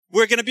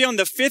We're going to be on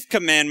the fifth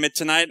commandment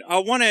tonight. I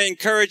want to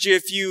encourage you,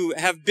 if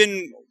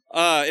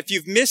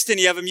you've missed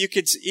any of them, you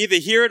could either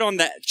hear it on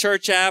the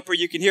church app or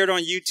you can hear it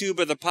on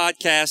YouTube or the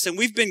podcast. And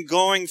we've been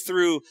going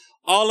through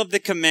all of the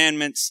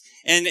commandments,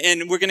 and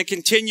we're going to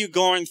continue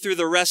going through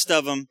the rest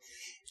of them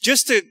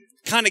just to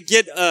kind of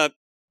get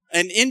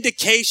an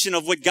indication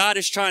of what God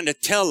is trying to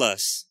tell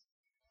us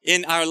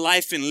in our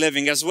life and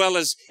living, as well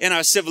as in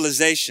our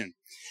civilization.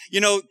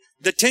 You know,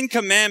 the 10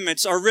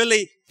 Commandments are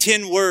really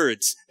 10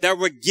 words that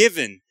were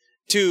given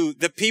to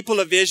the people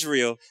of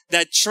Israel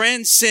that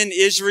transcend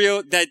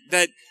Israel,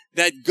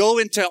 that go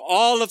into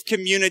all of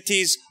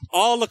communities,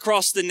 all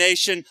across the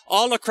nation,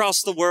 all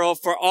across the world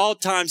for all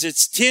times.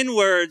 It's 10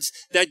 words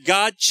that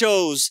God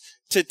chose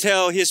to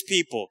tell his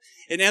people.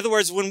 In other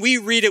words, when we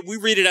read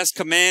it as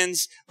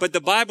commands, but the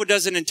Bible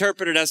doesn't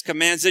interpret it as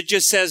commands. It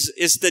just says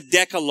it's the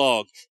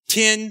Decalogue,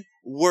 10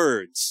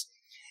 words.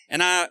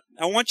 And I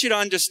want you to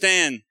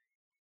understand,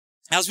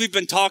 as we've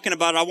been talking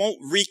about, I won't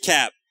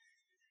recap,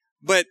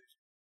 but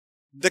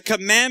the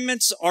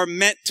commandments are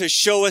meant to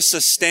show us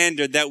a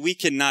standard that we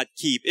cannot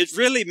keep. It's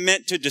really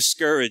meant to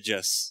discourage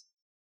us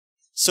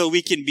so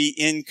we can be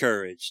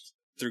encouraged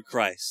through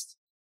Christ.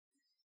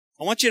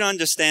 I want you to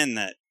understand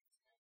that.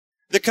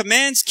 The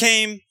commands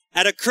came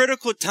at a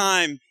critical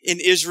time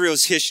in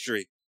Israel's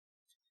history.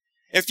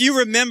 If you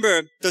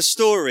remember the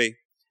story,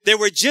 they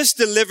were just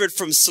delivered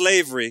from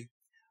slavery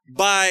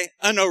by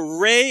an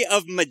array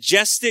of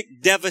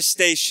majestic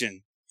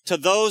devastation to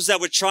those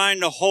that were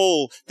trying to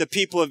hold the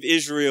people of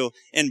Israel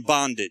in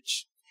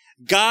bondage.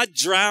 God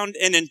drowned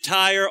an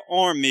entire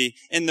army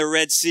in the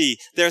Red Sea.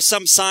 There are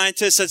some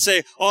scientists that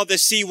say, oh, the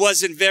sea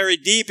wasn't very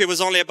deep. It was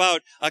only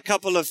about a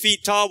couple of feet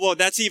tall. Well,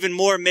 that's even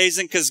more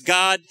amazing because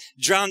God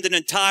drowned an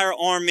entire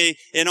army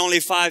in only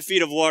 5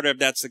 feet of water, if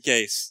that's the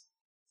case.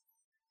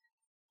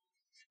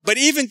 But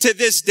even to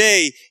this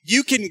day,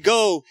 you can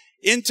go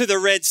into the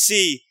Red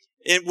Sea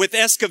with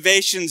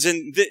excavations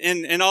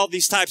and all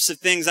these types of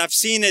things. I've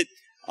seen it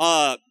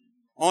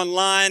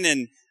online,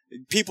 and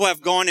people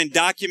have gone and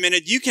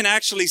documented. You can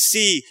actually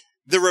see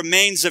the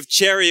remains of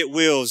chariot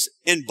wheels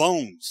and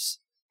bones.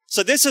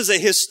 So this is a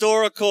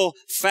historical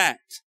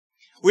fact.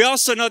 We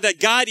also know that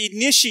God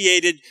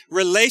initiated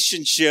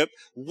relationship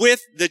with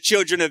the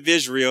children of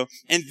Israel,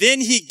 and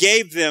then he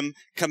gave them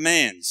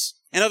commands.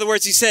 In other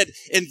words, he said,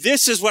 and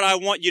this is what I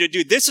want you to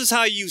do. This is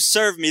how you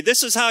serve me.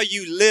 This is how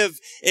you live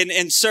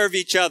and serve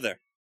each other.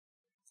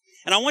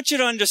 And I want you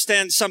to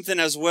understand something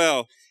as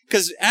well.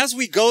 Because as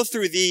we go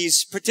through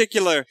these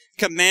particular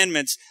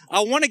commandments, I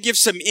want to give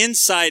some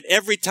insight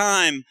every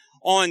time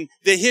on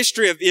the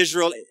history of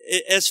Israel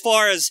as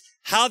far as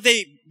how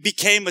they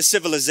became a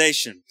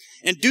civilization.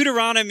 In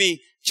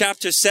Deuteronomy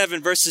chapter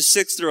 7, verses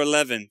 6 through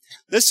 11,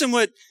 listen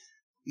what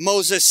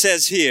Moses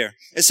says here.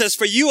 It says,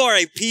 for you are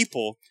a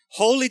people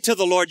holy to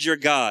the Lord your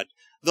God.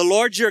 The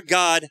Lord your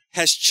God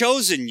has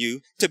chosen you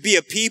to be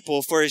a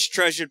people for his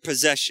treasured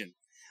possession.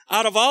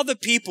 Out of all the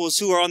peoples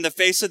who are on the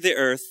face of the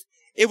earth,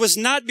 it was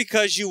not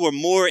because you were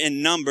more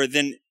in number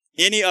than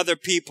any other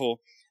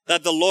people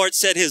that the Lord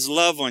set his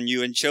love on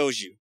you and chose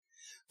you.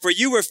 For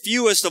you were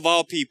fewest of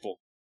all people.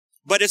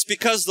 But it's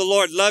because the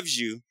Lord loves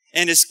you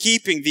and is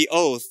keeping the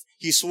oath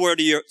he swore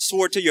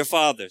to your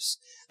fathers,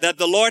 that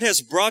the Lord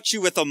has brought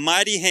you with a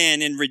mighty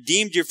hand and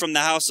redeemed you from the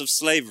house of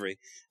slavery,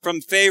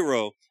 from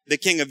Pharaoh, the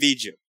king of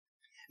Egypt.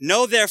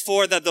 Know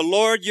therefore that the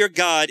Lord your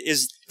God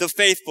is the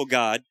faithful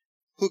God,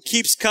 who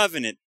keeps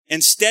covenant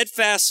and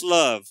steadfast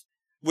love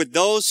with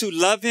those who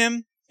love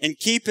him and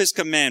keep his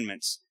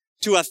commandments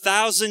to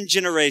 1,000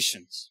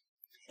 generations,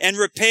 and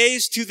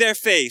repays to their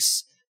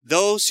face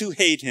those who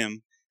hate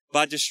him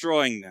by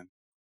destroying them.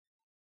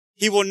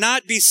 He will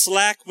not be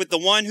slack with the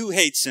one who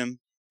hates him.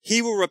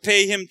 He will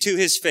repay him to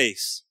his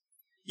face.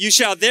 You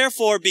shall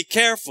therefore be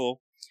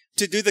careful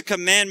to do the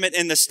commandment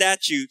and the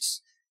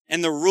statutes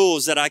and the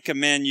rules that I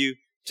command you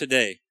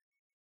today.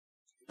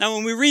 Now,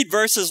 when we read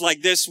verses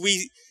like this,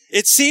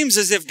 it seems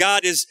as if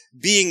God is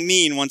being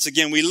mean once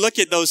again. We look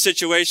at those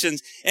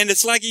situations, and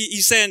it's like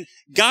he's saying,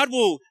 God's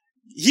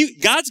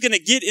going to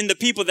get in the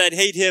people that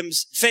hate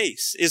him's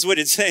face, is what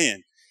it's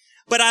saying.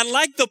 But I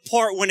like the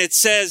part when it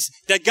says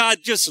that God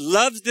just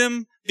loves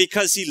them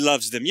because he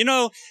loves them. You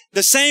know,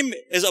 the same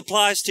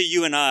applies to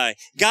you and I.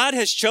 God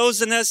has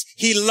chosen us.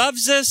 He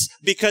loves us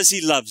because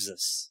he loves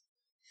us.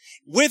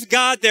 With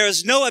God, there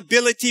is no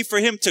ability for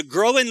him to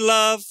grow in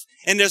love,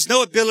 and there's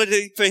no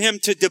ability for him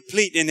to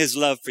deplete in his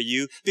love for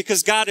you,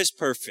 because God is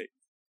perfect.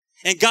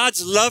 And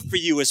God's love for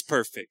you is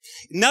perfect.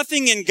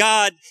 Nothing in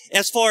God,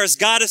 as far as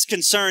God is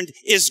concerned,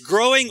 is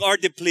growing or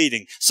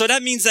depleting. So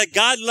that means that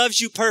God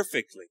loves you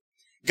perfectly.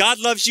 God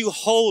loves you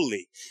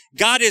wholly.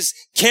 God is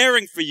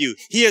caring for you.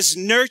 He is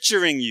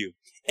nurturing you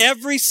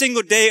every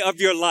single day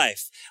of your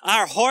life.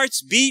 Our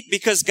hearts beat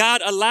because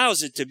God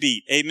allows it to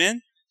beat.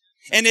 Amen?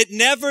 And it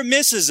never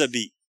misses a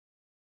beat.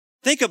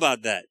 Think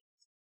about that.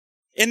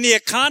 In the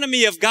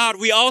economy of God,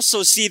 we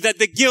also see that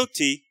the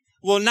guilty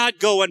will not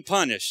go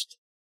unpunished.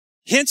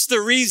 Hence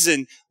the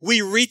reason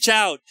we reach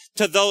out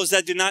to those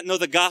that do not know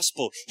the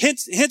gospel.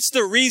 Hence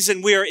the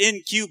reason we are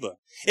in Cuba.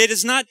 It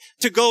is not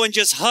to go and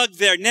just hug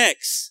their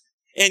necks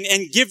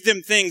and give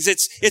them things.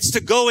 It's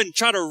to go and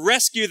try to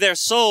rescue their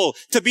soul,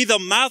 to be the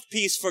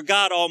mouthpiece for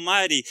God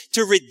Almighty,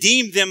 to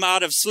redeem them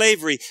out of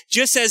slavery,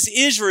 just as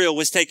Israel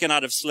was taken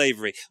out of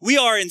slavery. We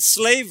are in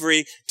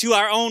slavery to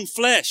our own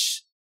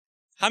flesh.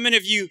 How many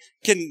of you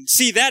can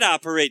see that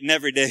operating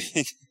every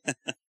day?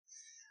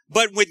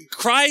 But when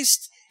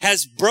Christ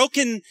has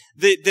broken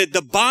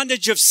the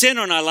bondage of sin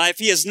on our life,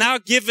 he has now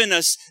given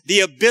us the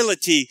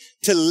ability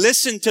to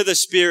listen to the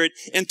Spirit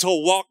and to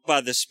walk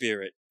by the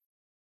Spirit.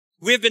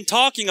 We have been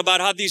talking about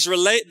how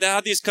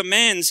these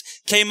commands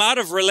came out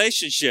of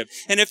relationship.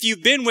 And if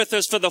you've been with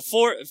us for the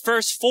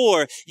first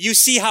four, you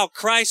see how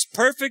Christ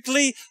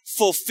perfectly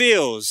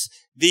fulfills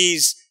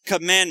these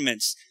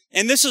commandments.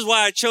 And this is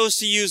why I chose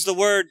to use the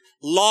word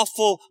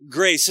lawful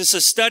grace. It's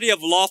a study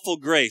of lawful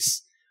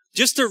grace.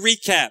 Just to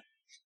recap,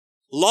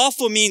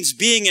 lawful means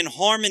being in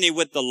harmony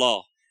with the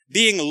law,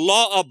 being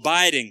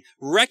law-abiding,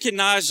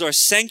 recognized or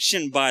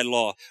sanctioned by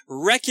law,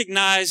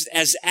 recognized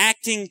as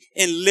acting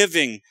and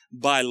living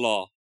by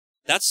law.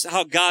 That's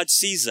how God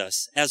sees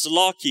us, as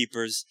law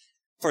keepers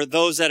for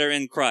those that are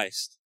in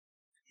Christ.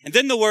 And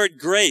then the word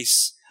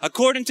grace.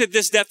 According to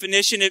this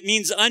definition, it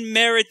means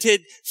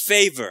unmerited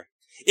favor.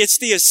 It's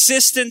the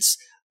assistance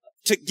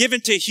given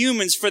to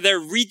humans for their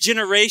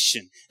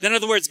regeneration. In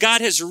other words,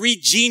 God has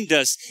regened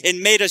us and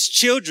made us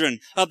children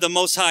of the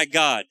Most High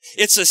God.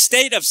 It's a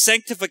state of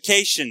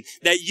sanctification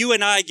that you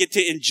and I get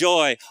to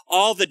enjoy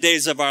all the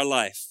days of our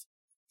life.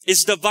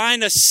 It's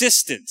divine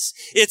assistance.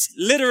 It's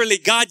literally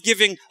God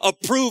giving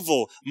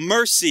approval,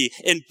 mercy,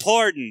 and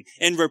pardon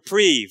and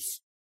reprieve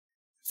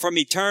from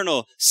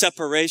eternal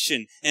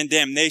separation and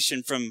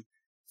damnation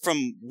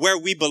from where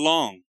we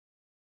belong.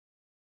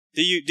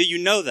 Do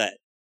you know that?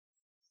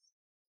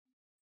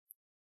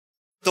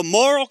 The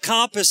moral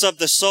compass of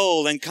the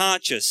soul and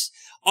conscience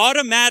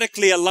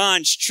automatically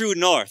aligns true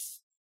north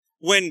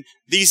when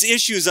these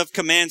issues of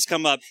commands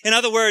come up. In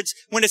other words,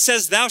 when it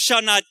says thou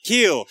shalt not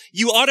kill,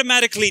 you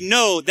automatically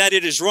know that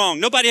it is wrong.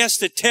 Nobody has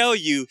to tell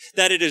you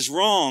that it is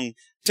wrong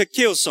to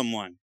kill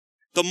someone.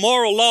 The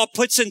moral law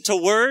puts into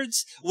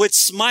words what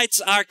smites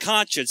our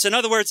conscience. In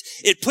other words,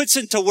 it puts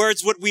into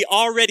words what we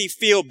already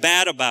feel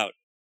bad about,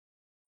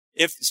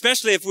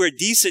 especially if we're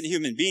decent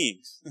human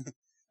beings.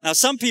 Now,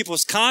 some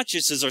people's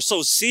consciences are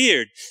so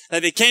seared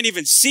that they can't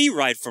even see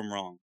right from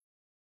wrong.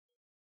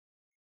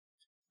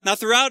 Now,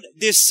 throughout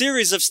this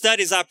series of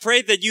studies, I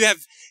pray that you have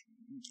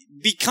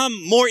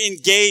become more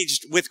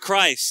engaged with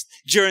Christ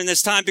during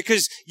this time,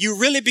 because you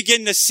really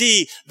begin to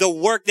see the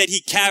work that he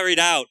carried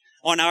out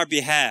on our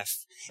behalf.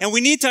 And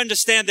we need to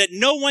understand that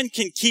no one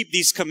can keep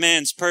these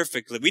commands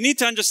perfectly. We need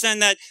to understand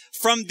that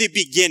from the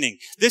beginning.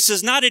 This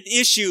is not an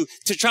issue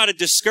to try to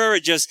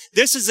discourage us.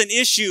 This is an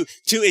issue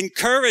to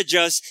encourage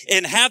us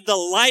and have the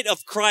light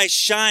of Christ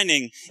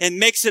shining, and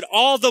makes it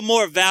all the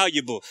more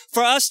valuable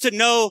for us to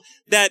know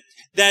that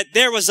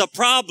there was a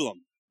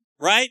problem,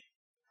 right?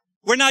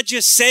 We're not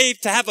just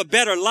saved to have a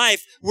better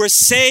life. We're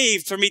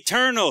saved from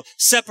eternal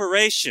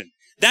separation.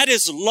 That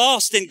is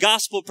lost in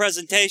gospel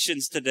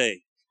presentations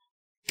today.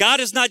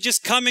 God is not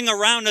just coming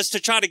around us to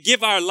try to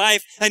give our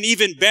life an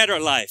even better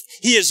life.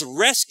 He is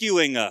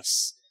rescuing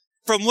us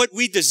from what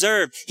we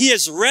deserve. He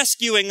is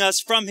rescuing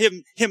us from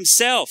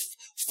himself,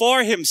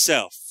 for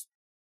himself.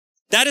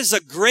 That is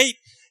a great,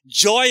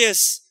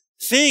 joyous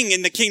thing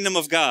in the kingdom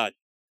of God.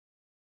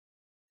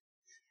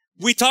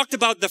 We talked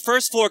about the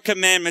first four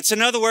commandments.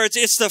 In other words,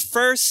 it's the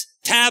first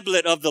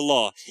tablet of the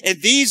law.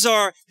 And these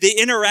are the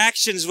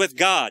interactions with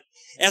God.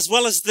 As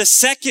well as the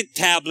second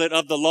tablet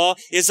of the law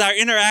is our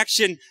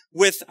interaction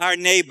with our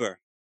neighbor.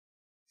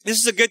 This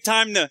is a good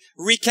time to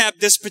recap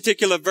this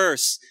particular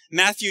verse.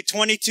 Matthew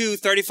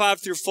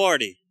 22:35 through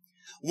 40.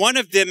 One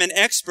of them, an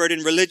expert in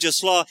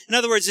religious law. In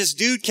other words, this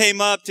dude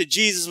came up to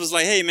Jesus and was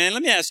like, hey man,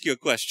 let me ask you a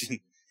question.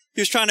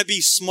 He was trying to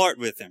be smart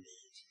with him.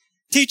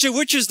 Teacher,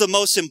 which is the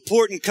most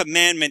important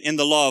commandment in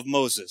the law of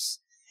Moses?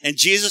 And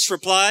Jesus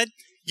replied,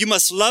 you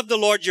must love the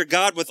Lord your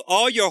God with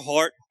all your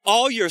heart,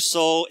 all your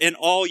soul, and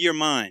all your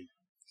mind.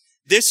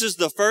 This is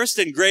the first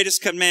and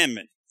greatest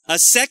commandment. A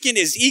second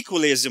is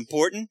equally as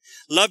important.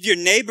 Love your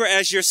neighbor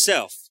as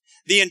yourself.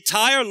 The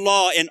entire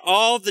law and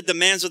all the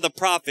demands of the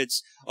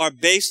prophets are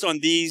based on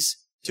these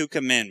two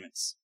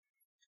commandments.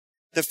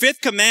 The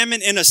fifth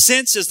commandment, in a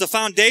sense, is the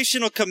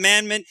foundational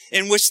commandment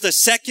in which the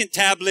second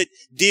tablet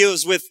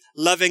deals with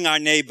loving our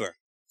neighbor.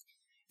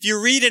 If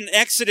you read in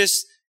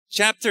Exodus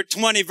chapter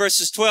 20,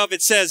 verses 12,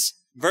 it says,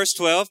 verse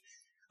 12,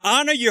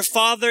 honor your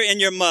father and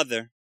your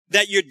mother,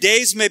 that your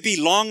days may be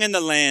long in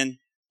the land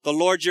the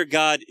Lord your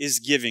God is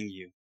giving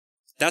you.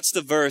 That's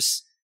the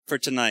verse for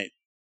tonight.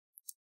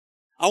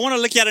 I want to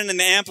look at it in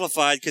the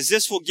Amplified, because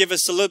this will give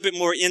us a little bit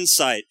more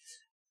insight.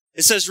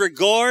 It says,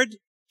 regard,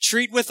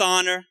 treat with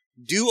honor,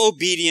 do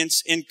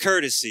obedience and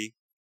courtesy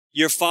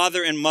your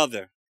father and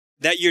mother,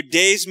 that your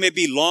days may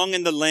be long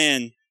in the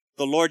land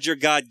the Lord your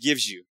God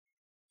gives you.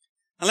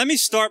 Now let me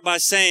start by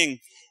saying,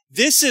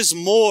 this is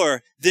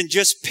more than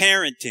just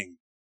parenting.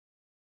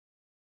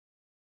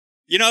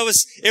 You know,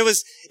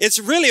 it's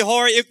really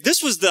hard.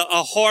 This was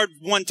a hard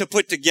one to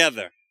put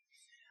together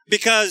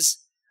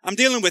because I'm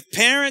dealing with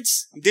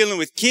parents. I'm dealing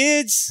with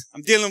kids.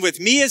 I'm dealing with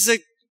me as a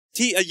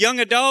young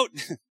adult.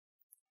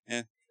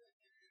 Yeah.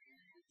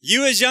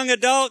 You as young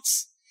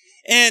adults.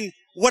 And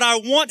what I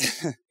want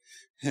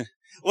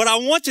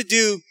to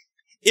do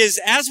is,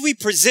 as we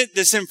present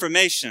this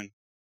information,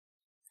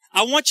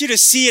 I want you to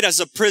see it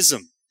as a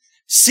prism.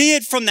 See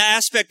it from the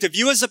aspect of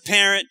you as a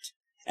parent,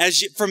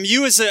 from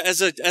you as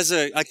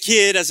a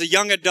kid, as a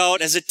young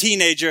adult, as a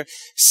teenager.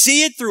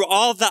 See it through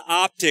all the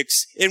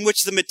optics in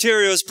which the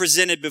material is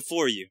presented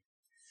before you.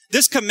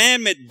 This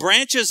commandment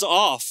branches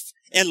off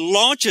and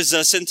launches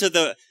us into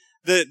the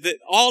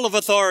all of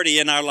authority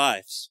in our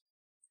lives.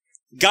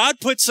 God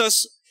puts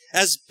us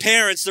as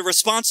parents the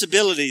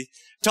responsibility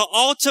to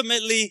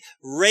ultimately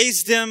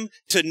raise them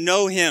to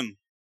know Him.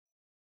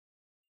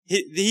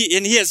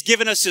 He has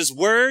given us His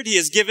word. He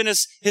has given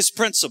us His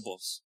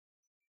principles.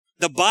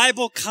 The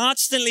Bible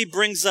constantly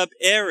brings up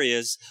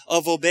areas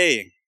of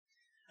obeying.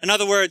 In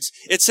other words,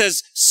 it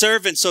says,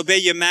 servants, obey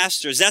your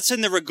masters. That's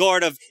in the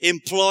regard of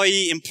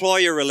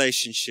employee-employer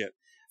relationship.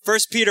 1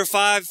 Peter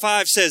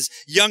 5:5 says,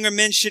 younger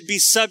men should be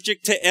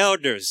subject to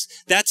elders.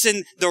 That's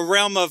in the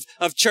realm of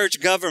church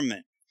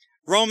government.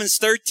 Romans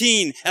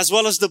 13, as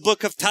well as the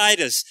book of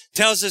Titus,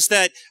 tells us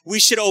that we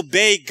should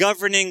obey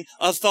governing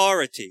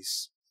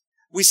authorities.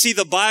 We see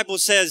the Bible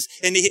says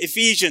in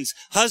Ephesians,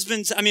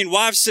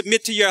 wives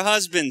submit to your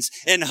husbands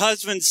and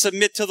husbands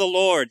submit to the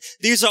Lord.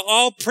 These are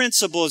all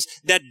principles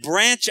that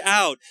branch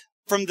out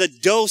from the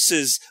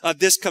doses of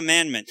this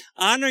commandment.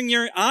 Honoring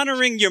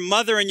your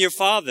mother and your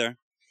father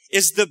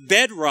is the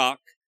bedrock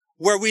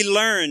where we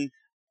learn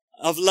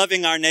of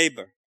loving our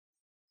neighbor.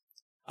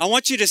 I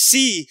want you to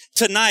see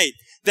tonight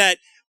that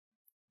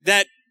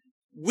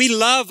we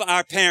love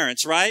our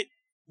parents, right?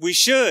 We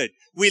should.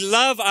 We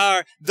love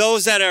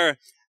those that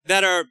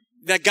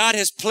God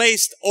has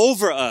placed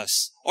over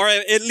us, or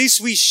at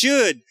least we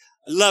should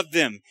love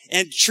them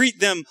and treat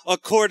them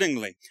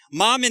accordingly.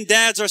 Mom and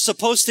dads are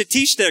supposed to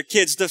teach their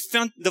kids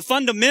the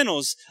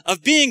fundamentals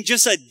of being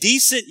just a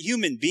decent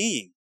human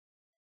being,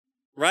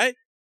 right?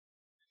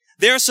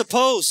 They're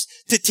supposed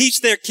to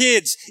teach their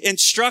kids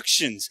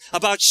instructions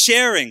about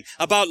sharing,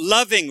 about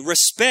loving,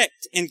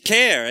 respect, and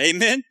care.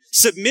 Amen?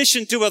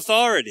 Submission to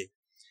authority,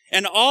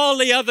 and all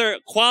the other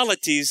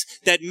qualities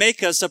that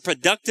make us a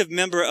productive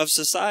member of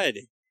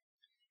society.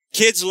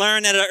 Kids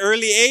learn at an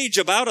early age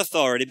about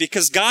authority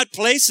because God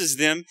places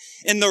them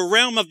in the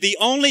realm of the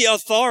only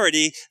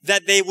authority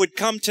that they would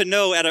come to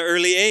know at an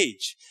early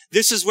age.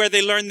 This is where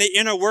they learn the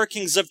inner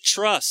workings of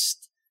trust,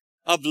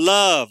 of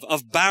love,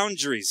 of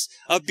boundaries,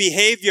 of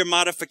behavior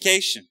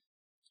modification.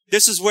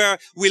 This is where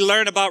we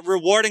learn about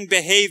rewarding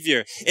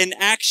behavior and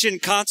action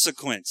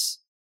consequence.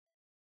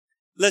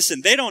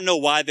 Listen, they don't know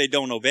why they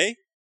don't obey,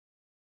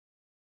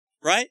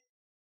 right?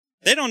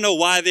 They don't know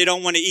why they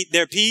don't want to eat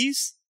their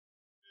peas.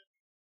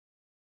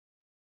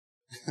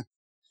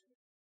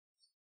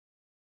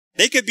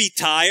 They could be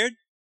tired,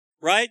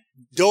 right?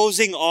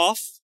 Dozing off.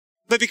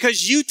 But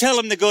because you tell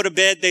them to go to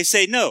bed, they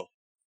say no,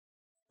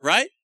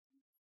 right?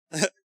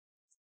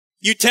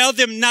 You tell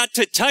them not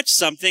to touch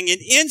something, and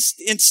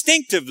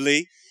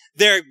instinctively,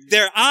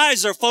 their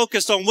eyes are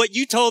focused on what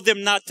you told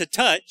them not to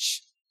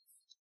touch.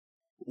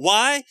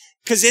 Why?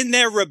 Because in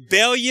their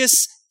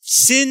rebellious,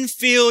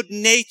 sin-filled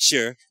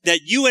nature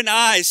that you and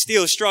I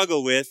still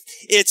struggle with,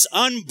 it's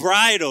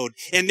unbridled,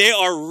 and they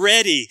are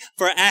ready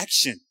for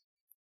action.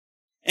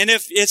 And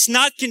if it's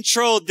not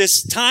controlled,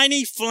 this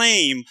tiny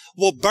flame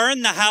will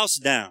burn the house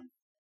down.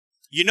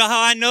 You know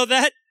how I know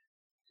that?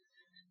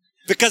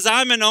 Because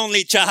I'm an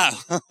only child.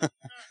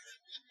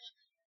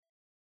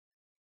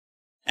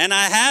 And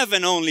I have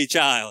an only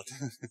child.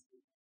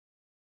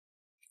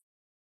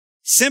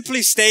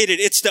 Simply stated,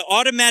 it's the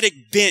automatic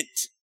bent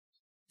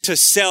to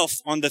self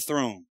on the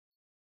throne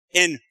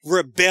and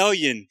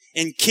rebellion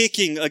and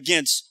kicking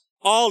against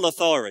all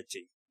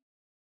authority.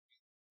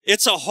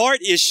 It's a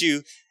heart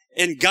issue,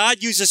 and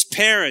God uses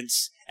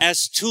parents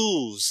as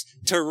tools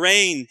to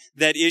rein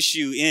that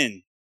issue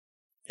in.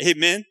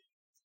 Amen?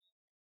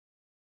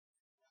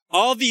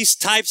 All these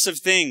types of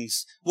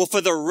things will, for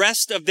the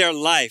rest of their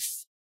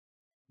life,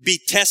 be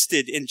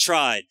tested and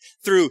tried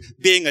through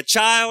being a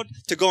child,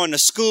 to going to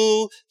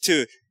school,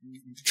 to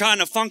trying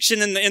to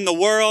function in the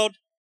world,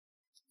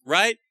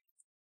 right?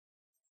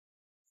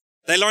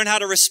 They learn how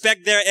to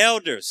respect their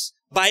elders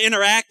by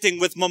interacting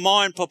with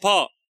mama and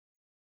papa,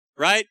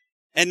 right?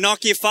 And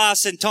noki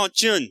fas and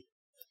tonchun.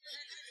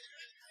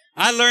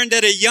 I learned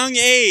at a young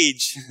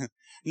age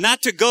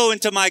not to go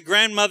into my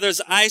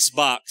grandmother's ice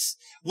box,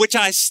 which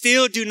I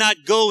still do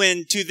not go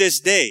in to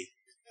this day,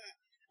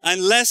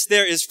 unless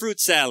there is fruit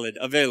salad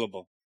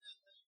available.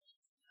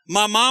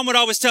 My mom would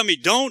always tell me,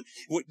 don't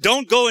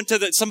go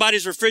into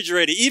somebody's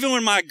refrigerator. Even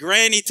when my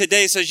granny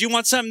today says, you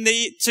want something to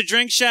eat, to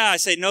drink, Sha? I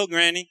say, no,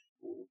 granny.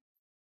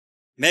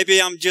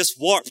 Maybe I'm just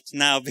warped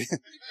now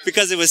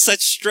because it was such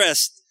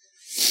stress.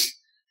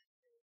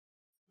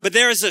 But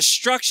there is a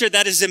structure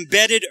that is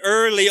embedded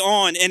early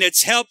on, and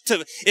it's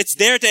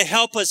there to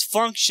help us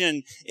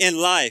function in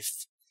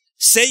life.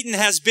 Satan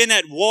has been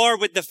at war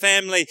with the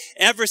family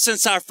ever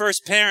since our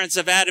first parents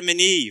of Adam and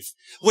Eve,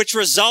 which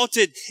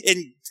resulted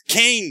in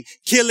Cain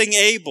killing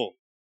Abel,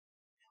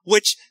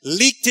 which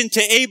leaked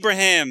into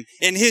Abraham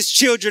and his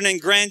children and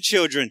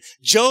grandchildren.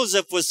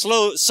 Joseph was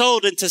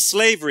sold into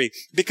slavery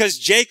because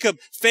Jacob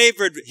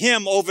favored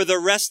him over the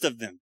rest of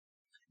them.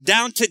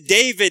 Down to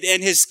David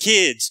and his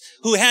kids,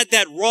 who had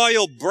that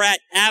royal brat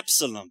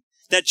Absalom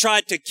that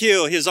tried to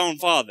kill his own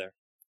father.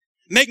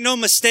 Make no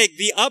mistake,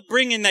 the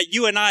upbringing that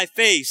you and I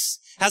face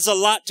has a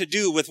lot to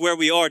do with where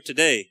we are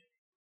today.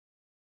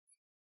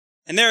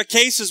 And there are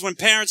cases when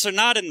parents are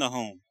not in the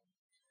home.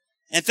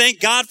 And thank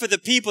God for the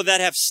people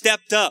that have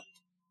stepped up.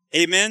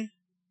 Amen.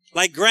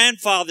 Like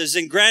grandfathers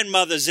and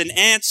grandmothers and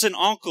aunts and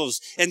uncles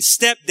and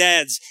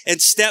stepdads and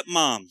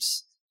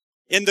stepmoms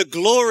in the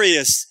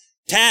glorious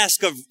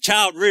task of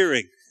child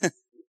rearing.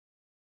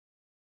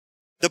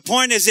 The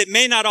point is, it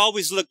may not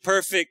always look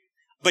perfect,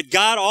 but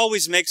God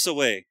always makes a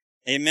way.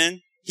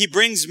 Amen. He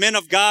brings men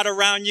of God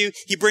around you.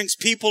 He brings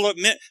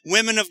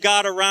women of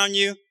God around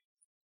you.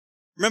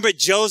 Remember,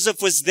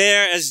 Joseph was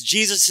there as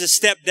Jesus'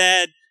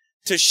 stepdad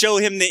to show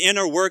him the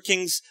inner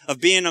workings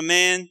of being a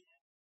man.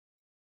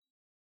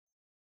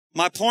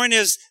 My point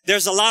is,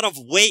 there's a lot of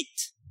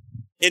weight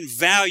and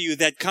value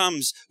that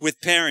comes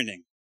with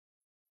parenting.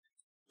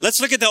 Let's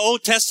look at the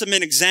Old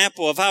Testament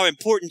example of how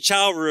important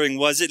child rearing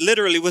was. It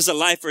literally was a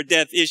life or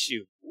death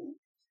issue.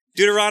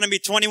 Deuteronomy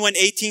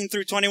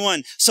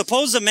 21:18-21.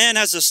 Suppose a man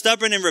has a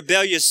stubborn and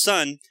rebellious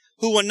son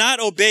who will not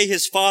obey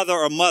his father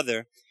or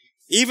mother,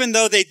 even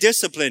though they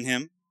discipline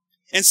him.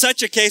 In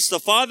such a case, the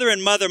father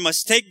and mother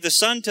must take the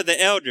son to the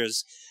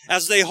elders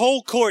as they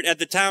hold court at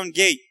the town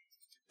gate.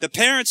 The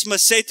parents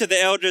must say to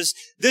the elders,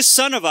 "This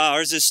son of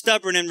ours is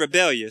stubborn and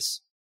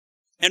rebellious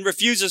and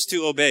refuses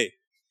to obey.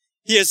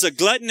 He is a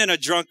glutton and a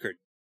drunkard."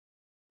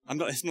 I'm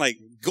like,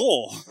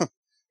 go.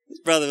 This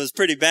brother was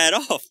pretty bad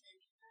off.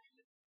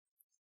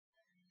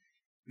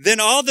 "Then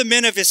all the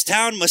men of his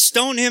town must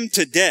stone him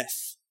to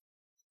death.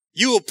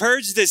 You will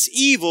purge this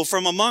evil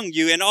from among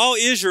you, and all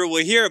Israel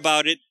will hear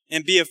about it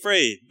and be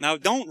afraid." Now,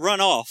 don't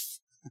run off.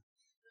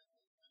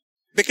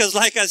 Because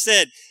like I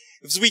said,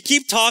 as we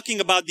keep talking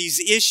about these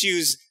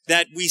issues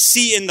that we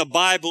see in the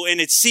Bible, and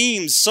it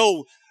seems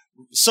so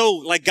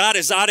like God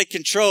is out of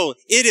control.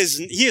 He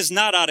is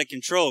not out of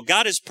control.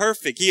 God is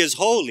perfect. He is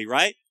holy,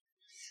 right?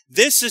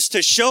 This is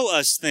to show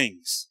us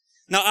things.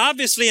 Now,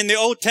 obviously, in the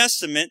Old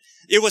Testament,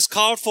 it was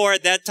called for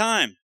at that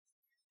time.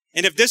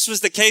 And if this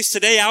was the case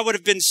today, I would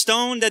have been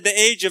stoned at the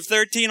age of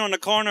 13 on the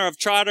corner of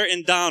Trotter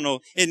and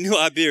Downell in New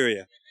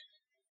Iberia.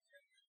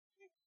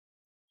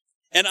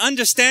 And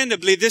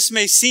understandably, this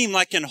may seem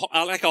like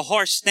a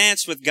harsh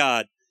stance with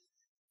God.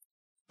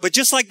 But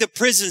just like the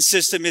prison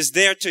system is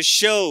there to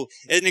show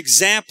an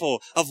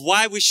example of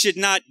why we should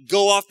not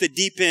go off the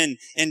deep end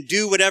and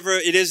do whatever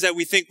it is that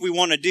we think we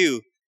want to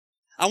do,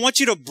 I want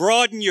you to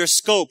broaden your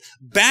scope,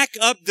 back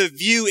up the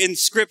view in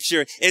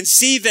Scripture, and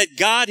see that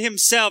God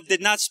himself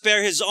did not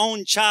spare his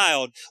own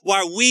child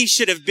while we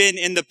should have been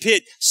in the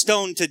pit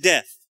stoned to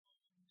death.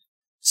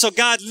 So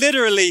God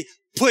literally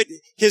put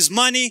his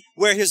money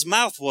where his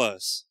mouth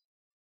was.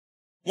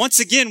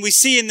 Once again, we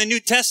see in the New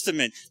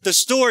Testament the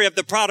story of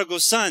the prodigal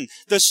son.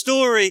 The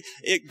story,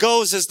 it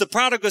goes as the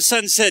prodigal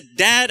son said,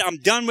 "Dad, I'm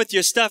done with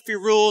your stuffy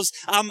rules.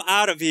 I'm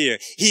out of here."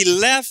 He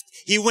left.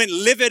 He went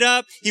live it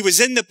up. He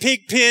was in the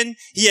pig pen.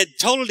 He had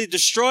totally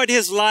destroyed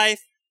his life.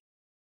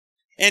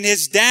 And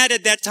his dad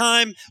at that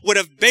time would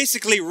have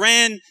basically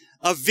ran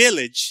a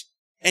village.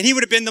 And he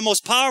would have been the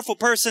most powerful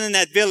person in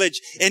that village.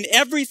 And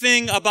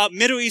everything about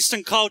Middle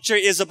Eastern culture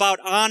is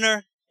about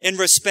honor and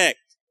respect.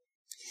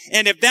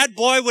 And if that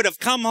boy would have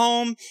come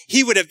home,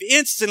 he would have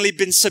instantly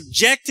been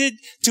subjected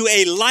to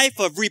a life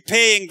of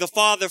repaying the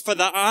father for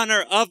the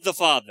honor of the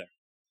father.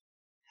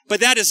 But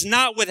that is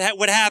not what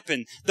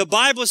happened. The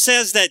Bible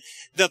says that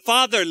the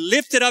father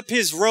lifted up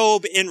his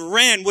robe and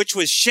ran, which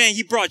was shame.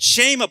 He brought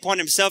shame upon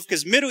himself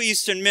because Middle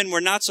Eastern men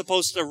were not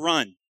supposed to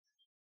run.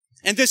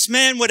 And this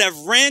man would have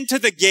ran to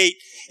the gate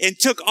and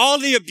took all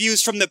the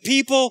abuse from the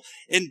people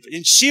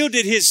and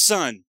shielded his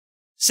son,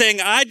 saying,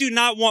 "I do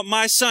not want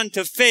my son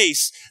to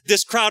face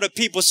this crowd of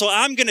people, so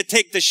I'm going to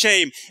take the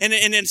shame." And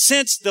in a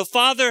sense, the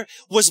father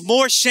was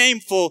more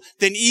shameful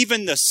than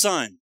even the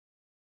son.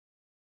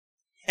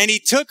 And he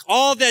took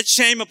all that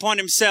shame upon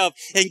himself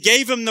and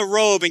gave him the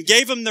robe and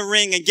gave him the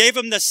ring and gave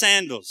him the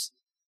sandals.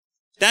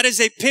 That is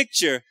a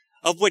picture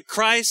of what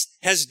Christ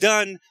has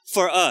done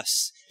for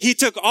us. He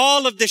took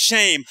all of the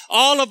shame,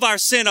 all of our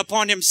sin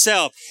upon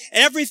himself.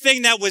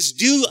 Everything that was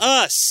due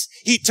us,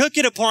 he took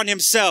it upon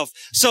himself.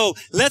 So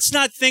let's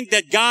not think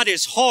that God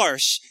is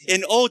harsh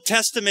in Old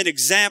Testament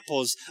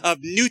examples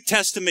of New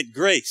Testament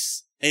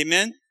grace.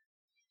 Amen?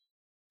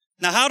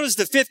 Now, how does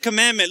the fifth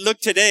commandment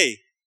look today?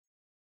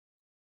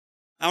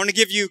 I want to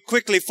give you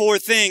quickly 4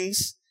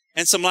 things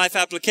and some life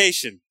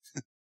application.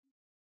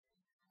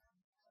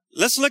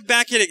 Let's look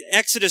back at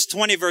Exodus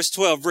 20, verse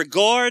 12.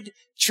 Regard,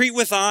 treat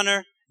with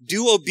honor,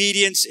 due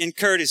obedience and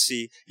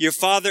courtesy, your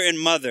father and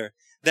mother,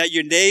 that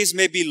your days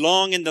may be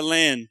long in the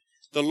land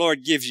the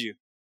Lord gives you.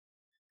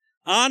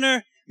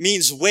 Honor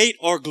means weight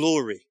or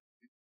glory.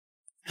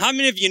 How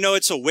many of you know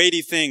it's a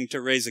weighty thing to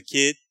raise a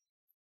kid?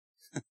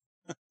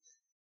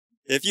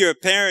 If you're a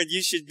parent,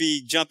 you should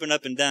be jumping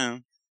up and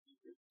down.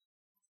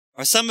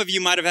 Or some of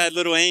you might have had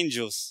little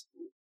angels.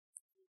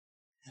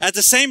 At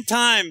the same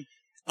time,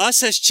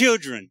 us as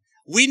children,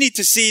 we need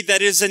to see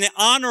that it is an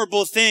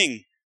honorable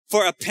thing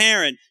for a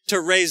parent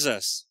to raise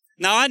us.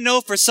 Now, I know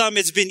for some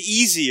it's been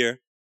easier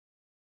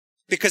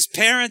because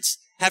parents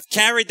have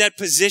carried that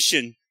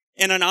position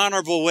in an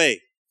honorable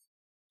way.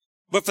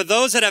 But for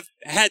those that have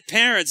had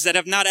parents that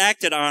have not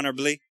acted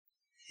honorably,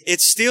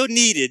 it's still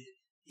needed,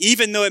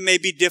 even though it may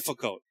be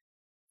difficult.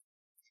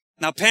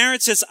 Now,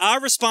 parents, it's our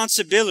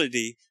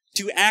responsibility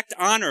to act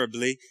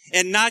honorably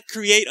and not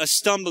create a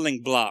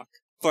stumbling block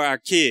for our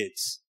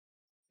kids,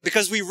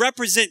 because we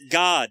represent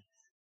God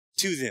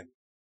to them.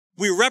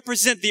 We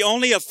represent the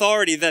only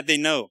authority that they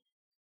know.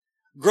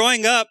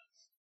 Growing up,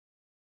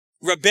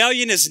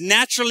 rebellion is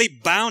naturally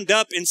bound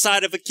up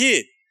inside of a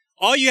kid.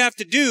 All you have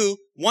to do,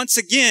 once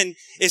again,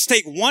 is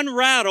take one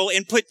rattle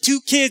and put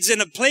two kids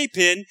in a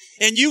playpen,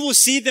 and you will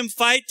see them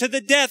fight to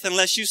the death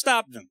unless you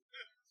stop them.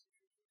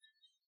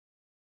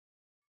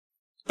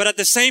 But at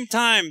the same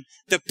time,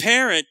 the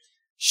parent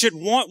should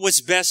want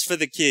what's best for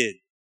the kid,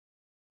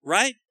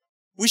 right?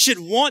 We should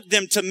want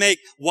them to make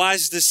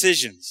wise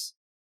decisions.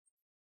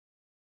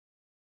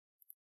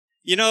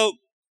 You know,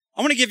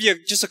 I want to give you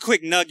just a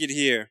quick nugget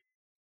here.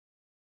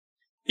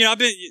 You know, I've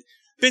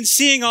been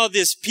seeing all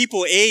this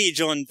people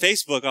age on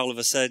Facebook all of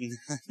a sudden.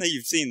 I know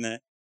you've seen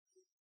that.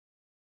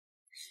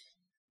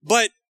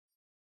 But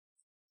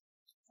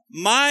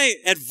my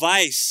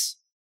advice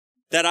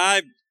that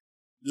I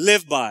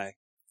live by,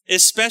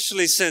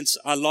 especially since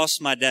I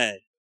lost my dad,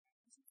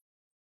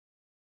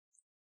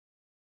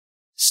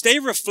 stay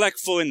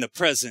reflectful in the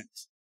present.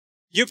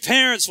 Your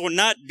parents will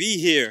not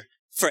be here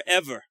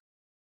forever.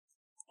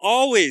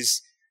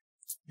 Always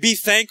be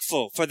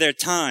thankful for their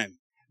time.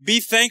 Be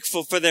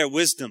thankful for their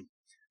wisdom.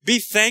 Be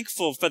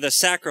thankful for the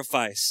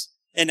sacrifice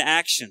and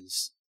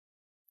actions.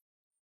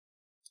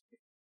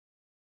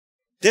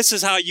 This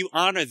is how you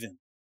honor them.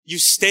 You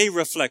stay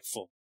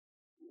reflectful.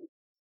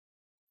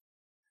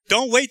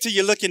 Don't wait till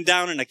you're looking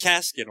down in a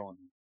casket on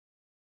them.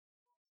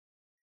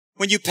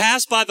 When you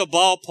pass by the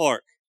ballpark,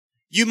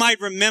 you might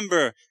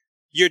remember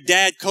your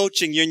dad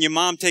coaching you and your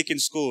mom taking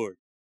score.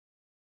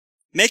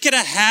 Make it a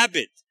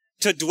habit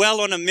to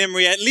dwell on a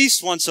memory at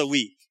least once a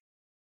week.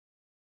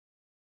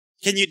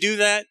 Can you do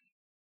that?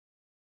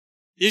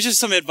 Here's just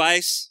some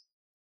advice.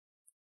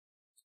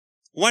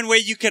 One way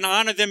you can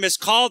honor them is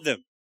call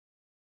them.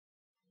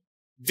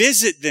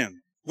 Visit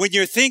them when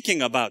you're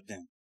thinking about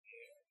them.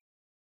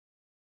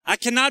 I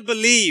cannot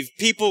believe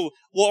people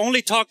will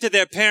only talk to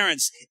their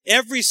parents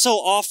every so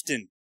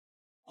often,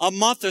 a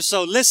month or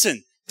so.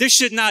 Listen, this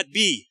should not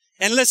be.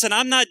 And listen,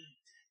 I'm not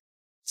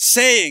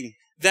saying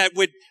that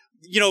with,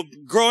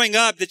 growing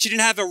up that you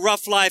didn't have a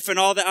rough life and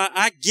all that.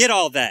 I get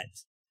all that.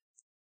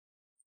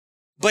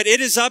 But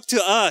it is up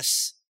to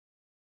us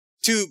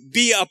to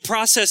be a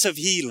process of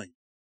healing.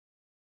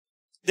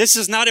 This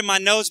is not in my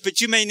notes, but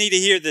you may need to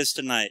hear this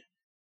tonight.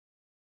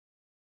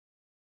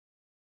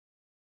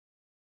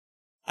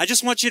 I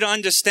just want you to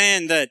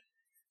understand that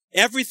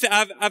everything,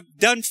 I've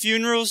done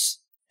funerals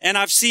and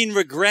I've seen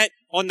regret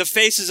on the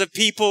faces of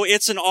people.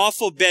 It's an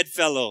awful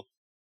bedfellow.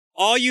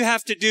 All you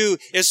have to do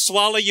is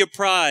swallow your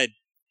pride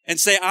and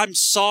say, I'm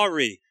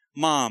sorry,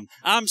 Mom.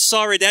 I'm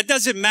sorry. That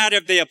doesn't matter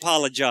if they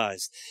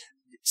apologize.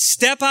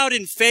 Step out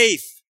in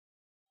faith.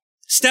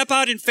 Step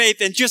out in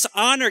faith and just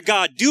honor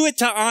God. Do it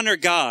to honor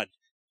God.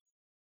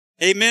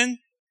 Amen.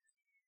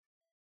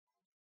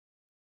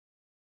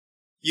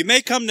 You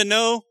may come to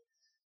know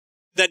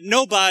that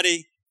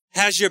nobody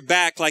has your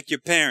back like your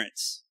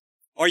parents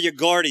or your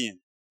guardian.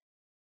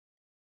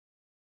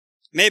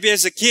 Maybe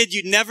as a kid,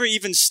 you never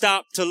even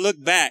stopped to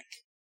look back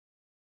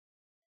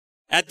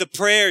at the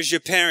prayers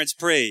your parents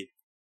prayed,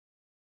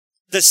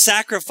 the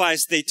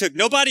sacrifice they took.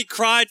 Nobody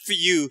cried for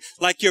you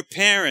like your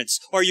parents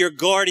or your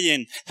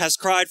guardian has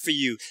cried for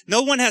you.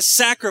 No one has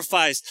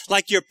sacrificed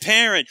like your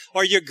parent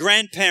or your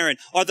grandparent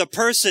or the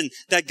person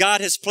that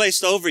God has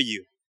placed over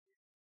you.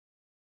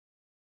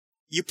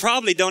 You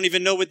probably don't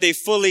even know what they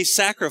fully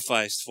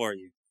sacrificed for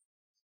you.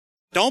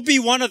 Don't be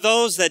one of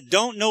those that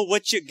don't know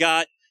what you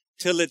got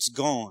till it's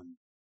gone.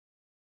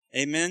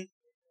 Amen.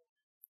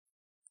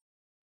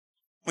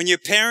 When your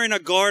parent or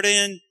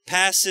guardian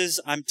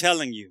passes, I'm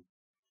telling you,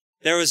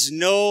 there is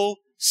no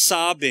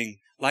sobbing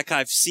like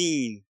I've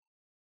seen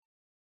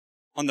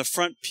on the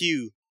front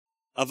pew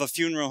of a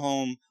funeral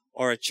home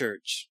or a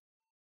church.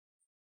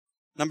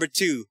 Number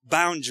 2,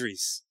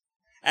 boundaries.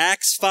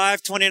 Acts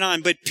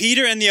 5:29. But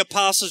Peter and the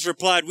apostles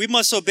replied, we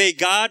must obey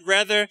God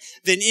rather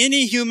than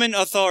any human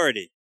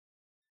authority.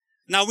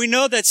 Now we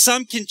know that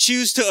some can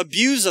choose to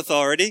abuse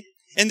authority,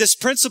 and this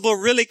principle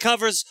really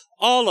covers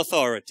all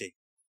authority.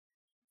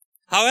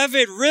 However,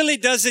 it really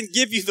doesn't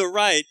give you the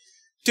right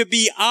to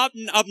be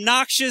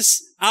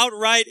obnoxious,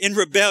 outright, and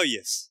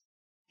rebellious,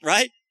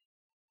 right?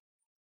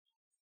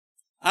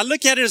 I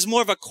look at it as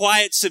more of a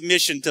quiet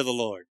submission to the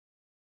Lord.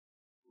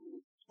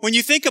 When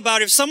you think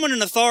about it, if someone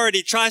in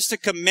authority tries to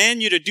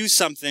command you to do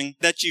something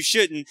that you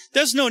shouldn't,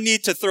 there's no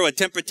need to throw a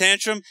temper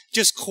tantrum.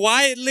 Just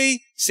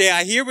quietly say,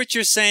 I hear what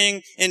you're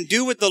saying, and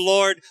do what the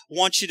Lord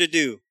wants you to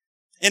do.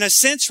 In a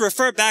sense,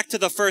 refer back to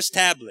the first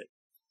tablet.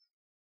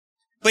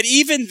 But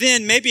even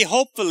then, maybe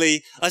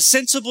hopefully, a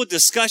sensible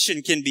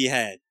discussion can be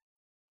had.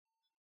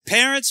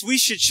 Parents, we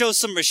should show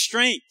some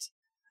restraint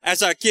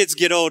as our kids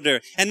get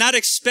older and not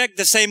expect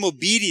the same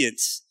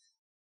obedience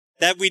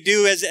that we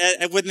do as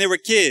when they were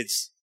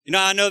kids. You know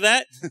how I know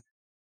that?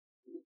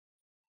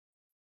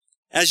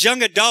 As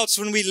young adults,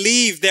 when we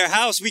leave their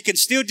house, we can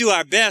still do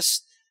our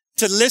best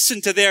to listen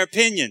to their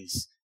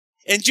opinions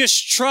and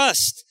just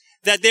trust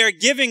that they're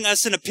giving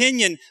us an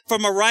opinion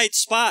from a right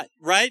spot,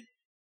 right?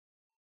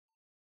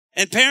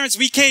 And parents,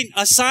 we can't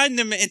assign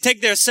them and take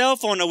their cell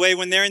phone away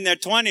when they're in their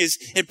 20s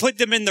and put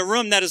them in the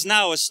room that is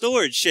now a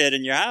storage shed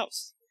in your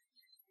house.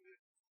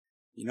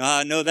 You know how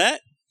I know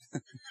that?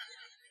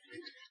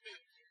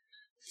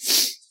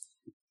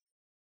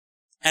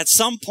 At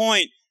some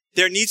point,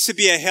 there needs to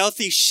be a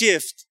healthy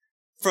shift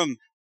from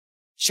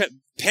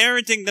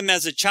parenting them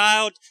as a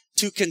child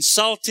to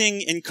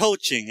consulting and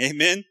coaching.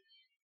 Amen?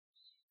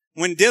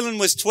 When Dylan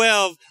was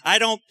 12, I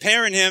don't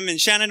parent him, and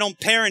Shannon don't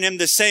parent him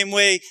the same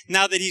way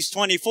now that he's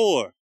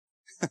 24.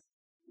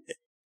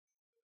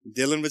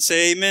 Dylan would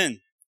say amen.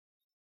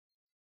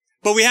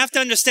 But we have to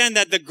understand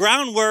that the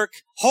groundwork,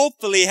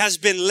 hopefully, has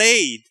been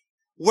laid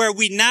where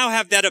we now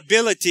have that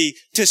ability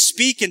to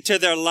speak into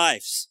their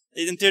lives.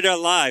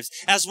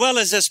 As well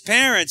as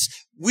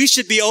parents, we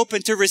should be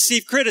open to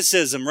receive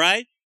criticism,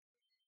 right?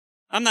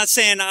 I'm not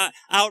saying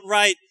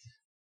outright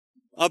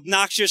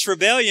obnoxious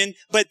rebellion,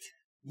 but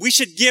we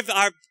should give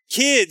our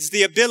kids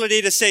the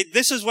ability to say,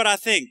 this is what I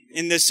think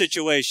in this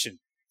situation.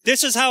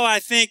 This is how I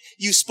think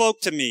you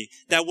spoke to me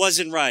that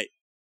wasn't right.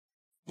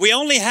 We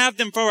only have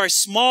them for a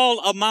small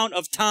amount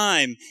of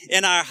time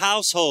in our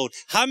household.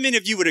 How many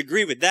of you would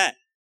agree with that?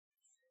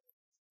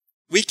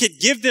 We could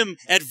give them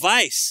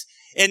advice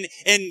and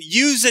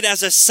use it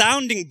as a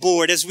sounding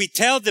board as we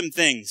tell them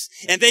things.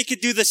 And they could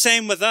do the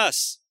same with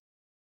us.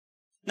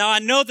 Now, I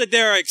know that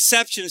there are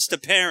exceptions to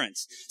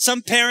parents.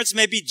 Some parents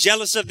may be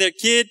jealous of their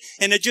kid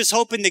and they're just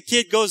hoping the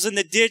kid goes in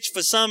the ditch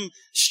for some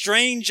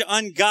strange,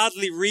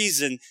 ungodly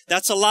reason.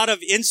 That's a lot of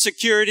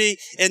insecurity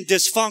and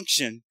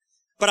dysfunction.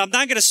 But I'm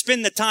not going to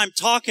spend the time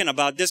talking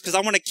about this because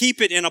I want to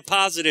keep it in a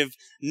positive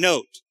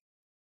note.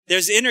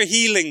 There's inner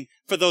healing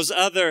for those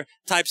other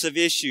types of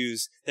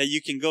issues that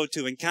you can go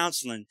to in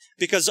counseling.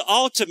 Because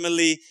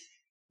ultimately,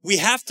 we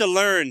have to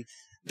learn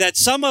that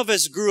some of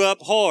us grew up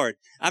hard.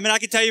 I mean, I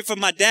can tell you from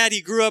my dad,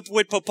 he grew up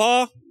with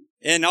Papa,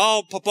 and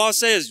all Papa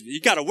says,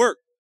 you got to work.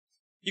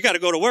 You got to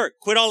go to work.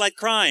 Quit all that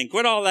crying.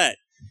 Quit all that.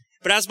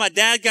 But as my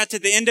dad got to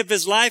the end of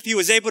his life, he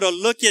was able to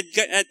look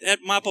at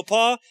my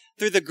Papa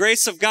through the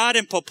grace of God,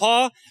 and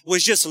Papa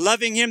was just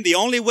loving him the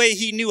only way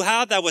he knew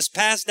how, that was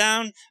passed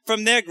down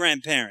from their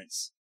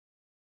grandparents.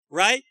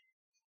 Right?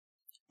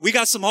 We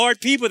got some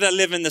hard people that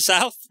live in the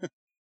South.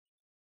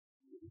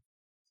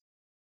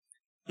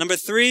 Number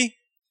 3,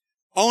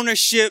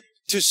 ownership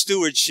to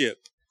stewardship.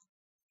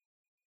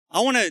 I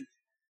want to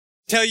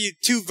tell you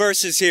 2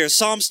 verses here.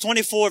 Psalms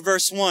 24,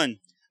 verse 1.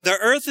 The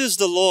earth is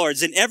the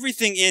Lord's and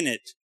everything in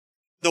it.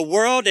 The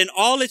world and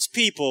all its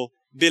people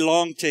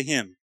belong to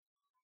him.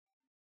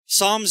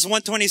 Psalms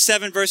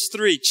 127, verse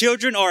 3.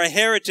 Children are a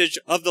heritage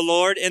of the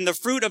Lord, and the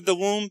fruit of the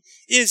womb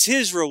is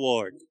his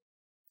reward.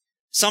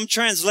 Some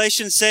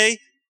translations say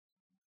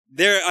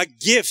they're a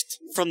gift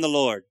from the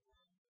Lord.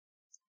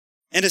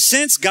 In a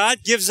sense, God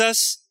gives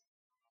us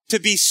to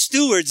be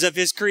stewards of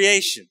his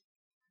creation.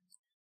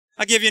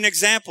 I'll give you an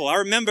example. I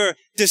remember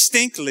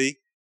distinctly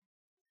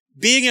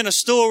being in a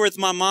store with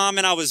my mom,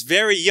 and I was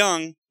very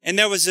young, and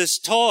there was this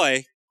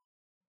toy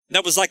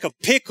that was like a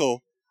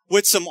pickle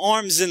with some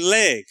arms and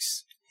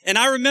legs. And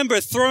I remember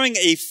throwing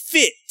a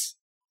fit.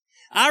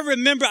 I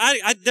remember,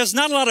 there's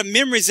not a lot of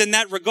memories in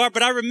that regard,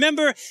 but I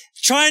remember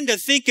trying to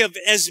think of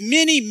as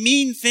many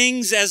mean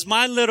things as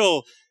my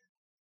little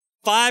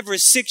 5 or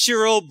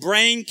 6-year-old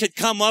brain could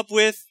come up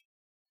with.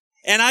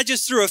 And I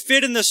just threw a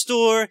fit in the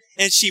store,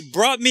 and she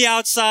brought me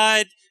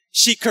outside.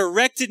 She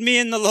corrected me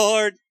in the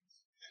Lord.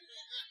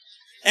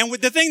 And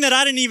with the thing that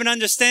I didn't even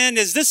understand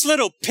is this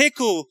little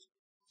pickle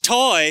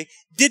toy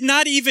did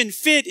not even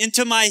fit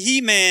into my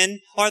He-Man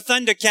or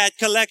Thundercat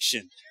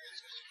collection.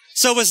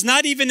 So it was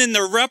not even in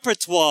the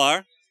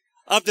repertoire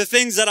of the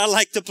things that I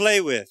like to play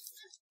with.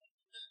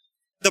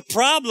 The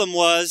problem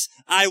was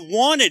I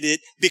wanted it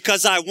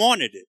because I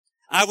wanted it.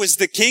 I was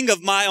the king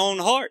of my own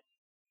heart.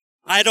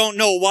 I don't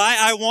know why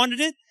I wanted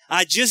it.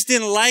 I just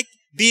didn't like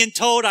being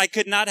told I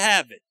could not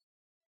have it.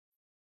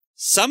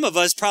 Some of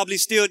us probably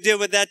still deal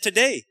with that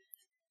today.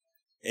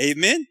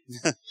 Amen.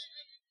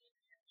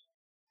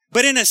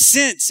 But in a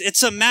sense,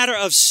 it's a matter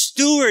of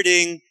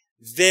stewarding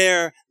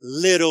their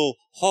little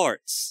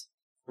hearts,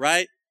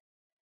 right?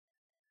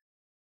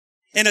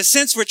 In a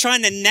sense, we're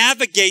trying to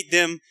navigate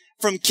them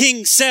from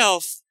King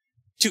Self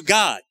to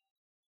God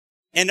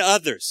and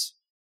others.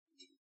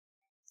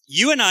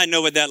 You and I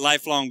know what that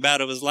lifelong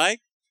battle is like.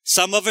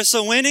 Some of us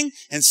are winning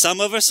and some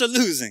of us are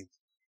losing.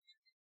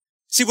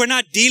 See, we're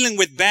not dealing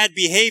with bad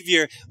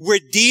behavior. We're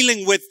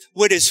dealing with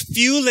what is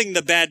fueling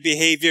the bad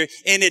behavior,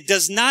 and it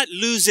does not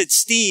lose its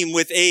steam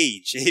with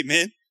age.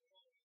 Amen.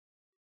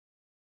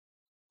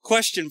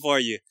 Question for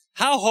you.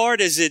 How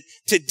hard is it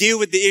to deal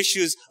with the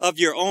issues of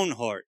your own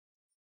heart?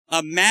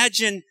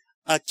 Imagine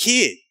a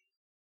kid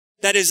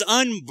that is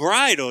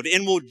unbridled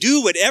and will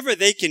do whatever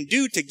they can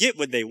do to get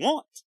what they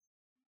want.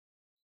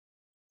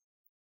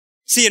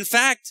 See, in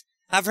fact,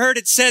 I've heard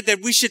it said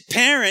that we should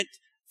parent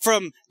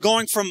from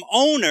going from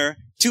owner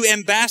to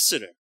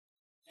ambassador.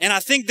 And I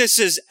think this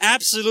is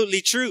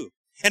absolutely true.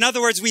 In other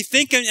words, we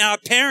think in our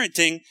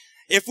parenting,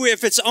 if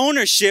it's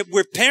ownership,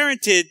 we're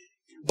parented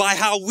by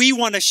how we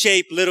want to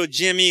shape little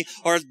Jimmy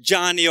or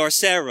Johnny or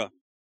Sarah.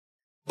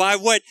 By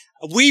what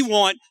we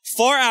want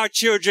for our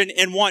children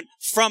and want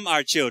from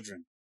our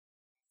children.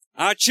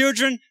 Our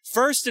children,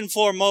 first and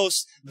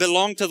foremost,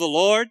 belong to the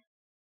Lord,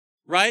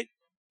 right?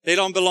 They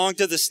don't belong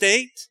to the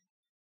state.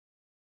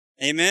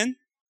 Amen.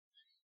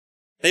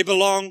 They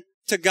belong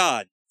to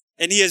God.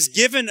 And He has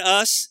given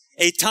us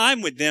a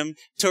time with them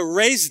to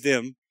raise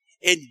them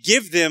and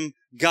give them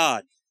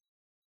God.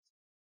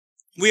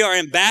 We are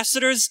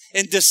ambassadors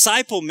and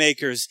disciple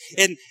makers.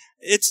 And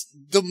it's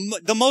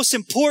the most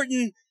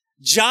important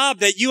job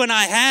that you and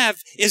I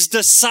have is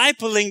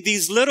discipling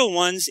these little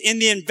ones in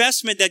the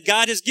investment that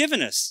God has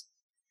given us.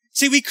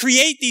 See, we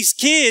create these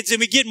kids and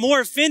we get more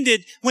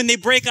offended when they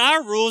break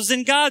our rules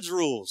than God's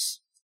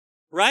rules.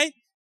 Right?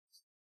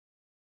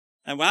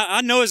 And I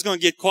know it's going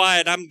to get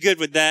quiet. I'm good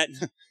with that.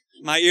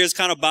 My ears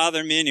kind of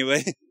bother me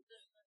anyway.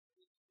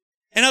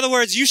 In other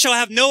words, you shall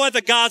have no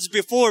other gods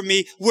before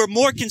me. We're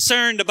more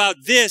concerned about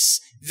this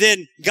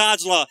than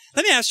God's law.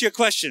 Let me ask you a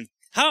question.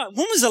 When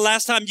was the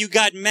last time you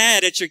got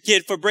mad at your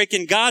kid for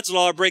breaking God's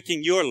law or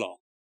breaking your law?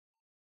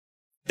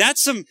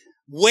 That's some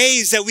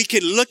ways that we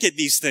can look at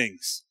these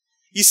things.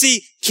 You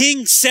see,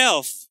 King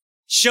Self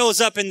shows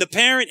up in the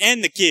parent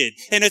and the kid.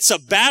 And it's a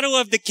battle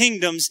of the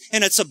kingdoms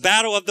and it's a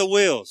battle of the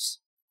wills.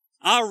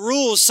 Our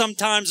rules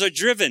sometimes are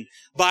driven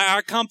by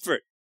our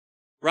comfort,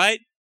 right?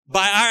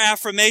 By our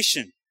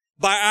affirmation,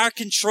 by our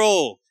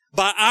control,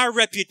 by our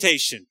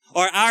reputation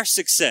or our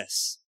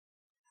success.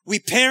 We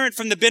parent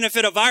from the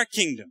benefit of our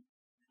kingdom,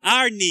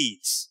 our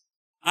needs,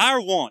 our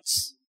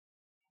wants.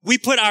 We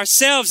put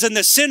ourselves in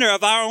the center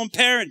of our own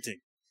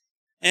parenting.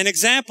 An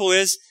example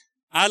is,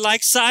 I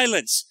like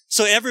silence,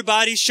 so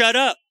everybody shut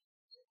up.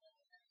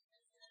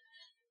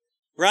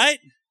 Right?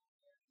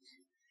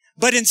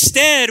 But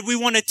instead, we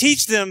want to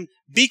teach them,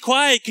 be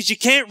quiet because you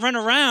can't run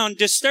around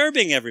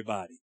disturbing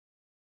everybody.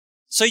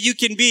 So you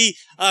can be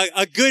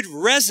a good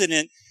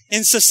resident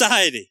in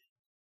society.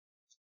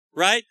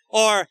 Right?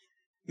 Or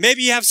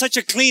maybe you have such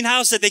a clean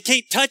house that they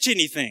can't touch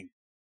anything.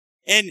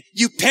 And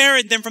you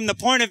parent them from the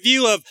point of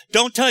view of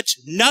don't touch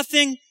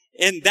nothing.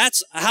 And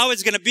that's how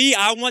it's going to be.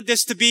 I want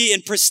this to be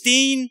in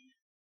pristine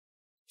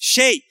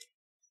shape.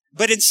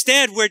 But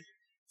instead, we're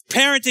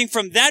parenting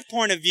from that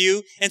point of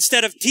view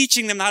instead of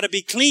teaching them how to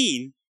be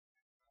clean,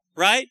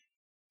 right?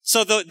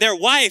 So their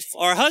wife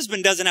or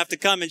husband doesn't have to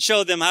come and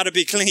show them how to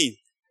be clean.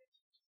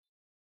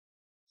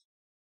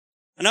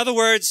 In other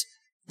words,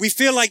 we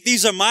feel like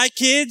these are my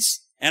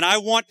kids and I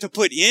want to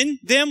put in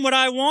them what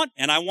I want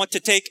and I want to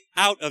take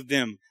out of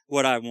them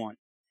what I want.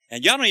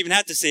 And y'all don't even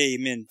have to say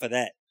amen for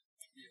that.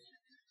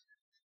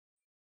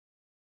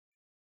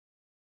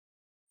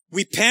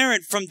 We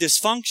parent from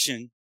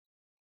dysfunction,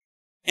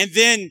 and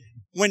then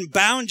when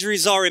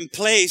boundaries are in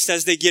place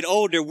as they get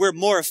older, we're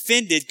more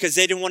offended because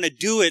they didn't want to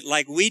do it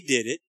like we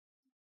did it,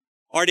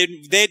 or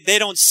they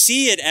don't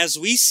see it as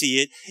we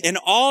see it. And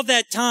all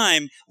that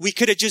time, we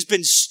could have just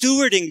been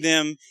stewarding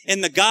them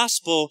in the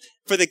gospel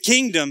for the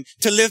kingdom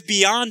to live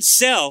beyond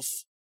self,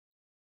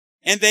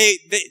 and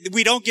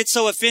we don't get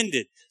so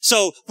offended.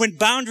 So when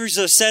boundaries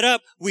are set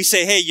up, we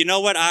say, hey, you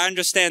know what? I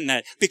understand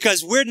that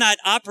because we're not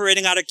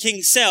operating out of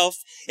King Self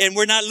and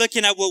we're not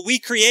looking at what we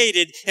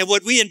created and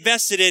what we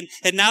invested in.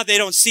 And now they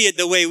don't see it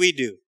the way we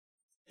do.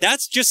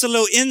 That's just a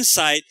little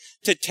insight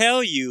to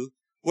tell you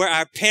where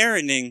our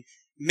parenting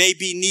may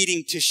be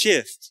needing to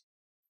shift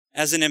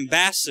as an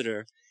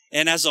ambassador.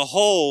 And as a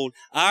whole,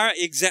 our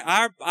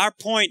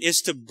point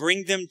is to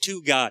bring them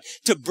to God,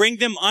 to bring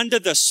them under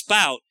the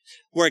spout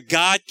where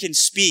God can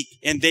speak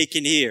and they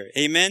can hear.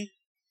 Amen.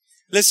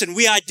 Listen,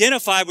 we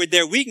identify with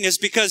their weakness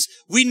because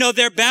we know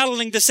they're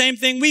battling the same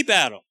thing we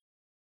battle.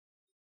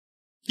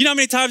 You know how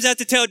many times I have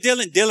to tell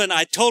Dylan,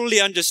 I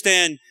totally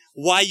understand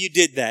why you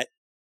did that.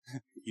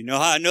 You know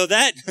how I know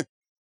that?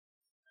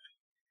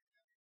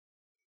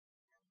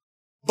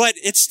 But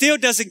it still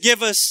doesn't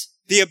give us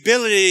the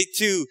ability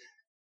to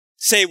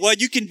say, well,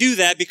 you can do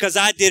that because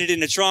I did it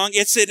and it's wrong.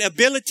 It's an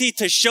ability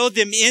to show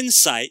them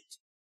insight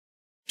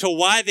to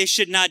why they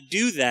should not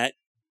do that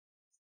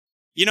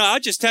You know, I'll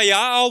just tell you,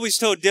 I always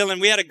told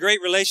Dylan, we had a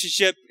great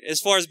relationship as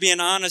far as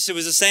being honest. It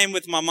was the same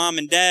with my mom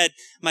and dad.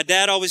 My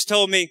dad always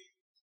told me,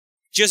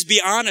 just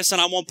be honest and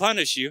I won't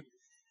punish you.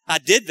 I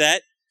did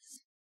that.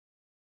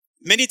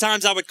 Many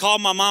times I would call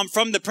my mom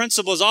from the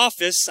principal's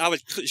office. I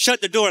would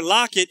shut the door and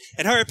lock it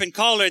and hurry up and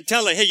call her and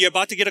tell her, hey, you're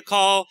about to get a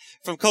call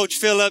from Coach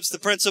Phillips, the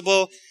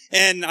principal.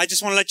 And I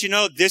just want to let you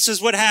know, this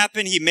is what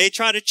happened. He may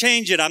try to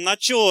change it. I'm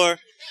not sure.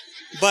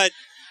 But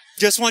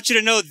just want you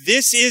to know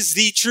this is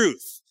the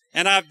truth.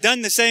 And I've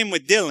done the same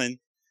with Dylan.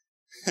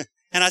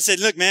 And I said,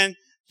 look, man,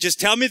 just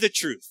tell me the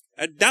truth.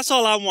 That's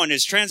all I want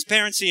is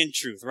transparency and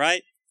truth,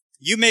 right?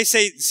 You may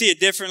see it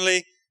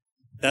differently.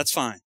 That's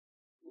fine.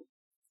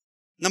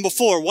 Number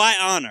 4, why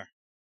honor?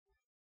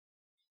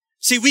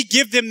 See, we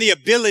give them the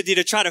ability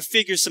to try to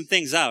figure some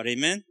things out.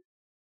 Amen.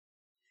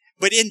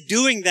 But in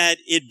doing that,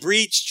 it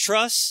breeds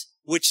trust,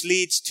 which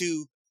leads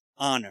to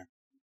honor.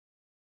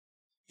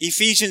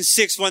 Ephesians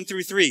 6,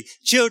 1-3.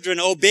 Children,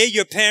 obey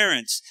your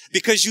parents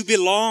because you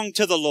belong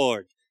to the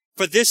Lord.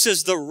 For this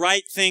is the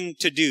right thing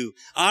to do.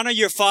 Honor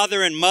your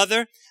father and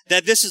mother,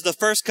 that this is the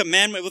first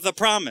commandment with a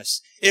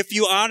promise. If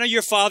you honor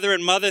your father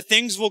and mother,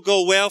 things will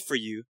go well for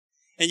you,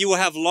 and you will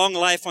have long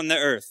life on the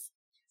earth.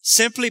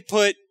 Simply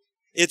put,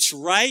 it's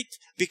right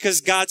because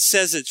God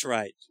says it's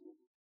right.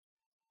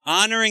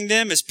 Honoring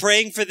them is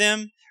praying for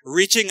them,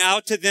 reaching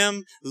out to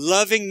them,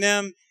 loving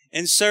them,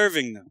 and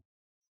serving them.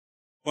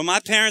 When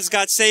my parents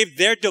got saved,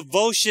 their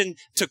devotion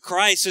to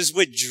Christ is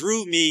what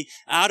drew me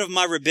out of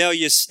my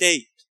rebellious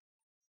state.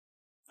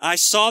 I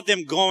saw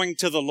them going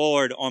to the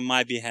Lord on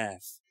my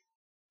behalf.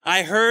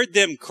 I heard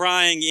them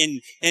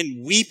crying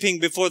and weeping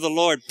before the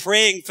Lord,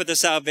 praying for the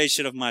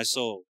salvation of my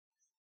soul.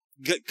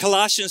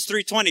 Colossians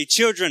 3:20,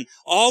 children,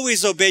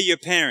 always obey your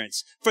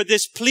parents, for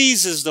this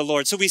pleases the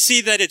Lord. So we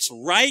see that it's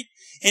right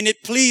and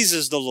it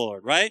pleases the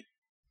Lord, right?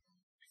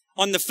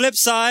 On the flip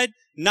side,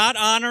 not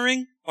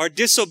honoring or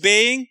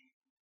disobeying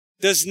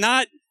does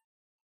not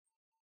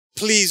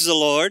please the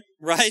Lord,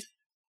 right?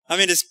 I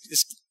mean,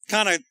 it's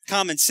kind of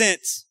common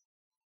sense.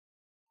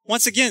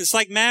 Once again, it's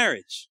like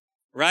marriage,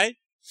 right?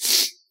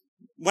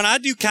 When I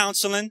do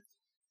counseling,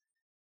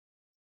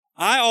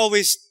 I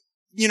always,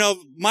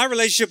 my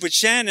relationship with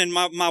Shannon,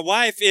 my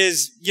wife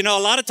is, a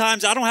lot of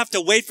times I don't have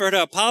to wait for her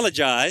to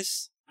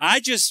apologize. I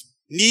just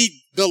need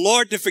the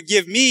Lord to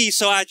forgive me,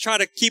 so I try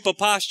to keep a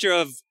posture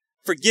of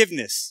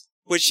forgiveness,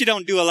 which she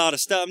don't do a lot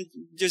of stuff. I'm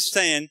just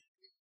saying.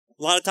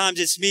 A lot of times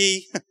it's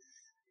me.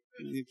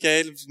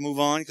 Okay, let's move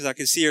on because I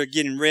can see her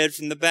getting red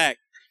from the back.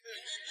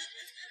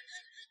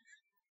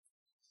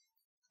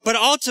 But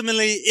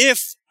ultimately,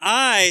 if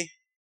I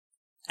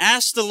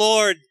ask the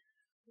Lord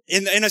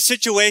in a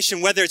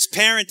situation, whether it's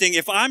parenting,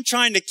 if I'm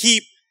trying to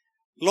keep,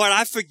 Lord,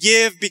 I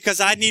forgive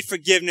because I need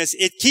forgiveness,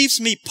 it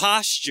keeps me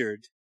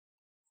postured.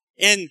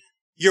 And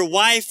your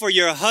wife or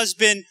your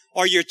husband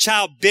or your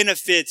child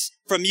benefits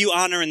from you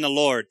honoring the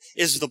Lord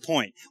is the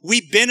point. We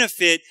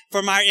benefit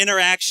from our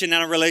interaction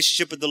and our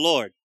relationship with the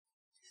Lord.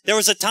 There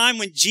was a time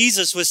when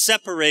Jesus was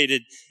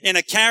separated in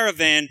a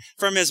caravan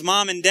from his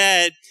mom and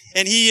dad,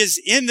 and he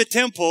is in the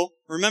temple.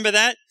 Remember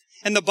that?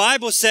 And the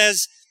Bible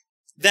says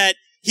that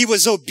he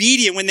was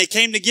obedient. When they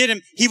came to get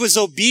him, he was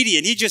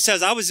obedient. He just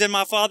says, I was in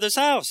my Father's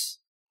house.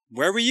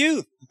 Where were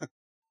you?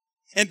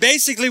 And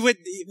basically what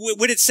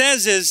it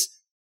says is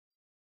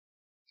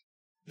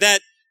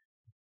that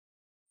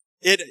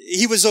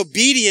he was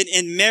obedient,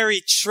 and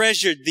Mary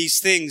treasured these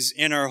things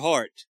in her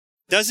heart.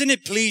 Doesn't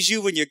it please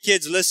you when your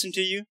kids listen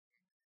to you?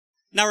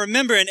 Now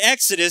remember, in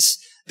Exodus,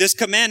 this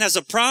command has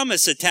a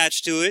promise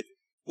attached to it,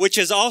 which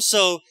is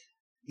also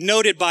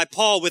noted by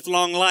Paul with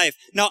long life.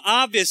 Now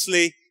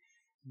obviously,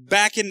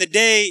 back in the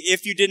day,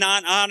 if you did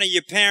not honor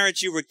your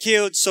parents, you were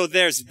killed, so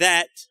there's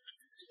that.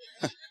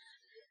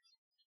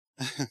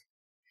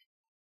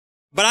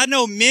 But I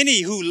know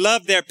many who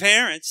loved their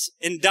parents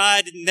and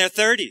died in their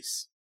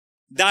 30s.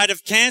 Died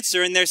of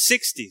cancer in their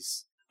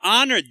 60s,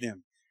 honored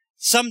them.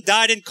 Some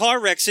died in car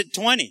wrecks at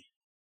 20.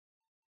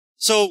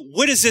 So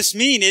what does this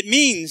mean? It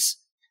means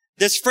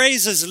this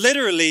phrase is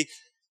literally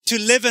to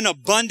live in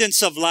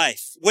abundance of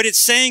life. What it's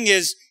saying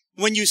is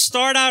when you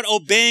start out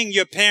obeying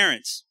your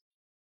parents,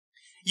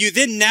 you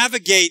then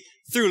navigate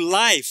through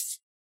life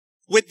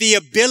with the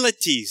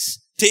abilities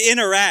to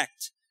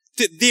interact,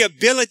 the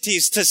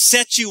abilities to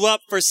set you up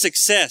for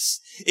success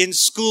in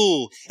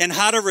school, and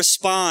how to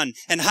respond,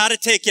 and how to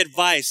take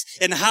advice,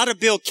 and how to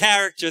build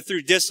character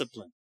through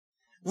discipline.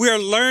 We are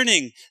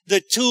learning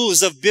the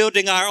tools of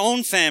building our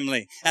own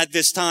family at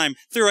this time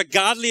through a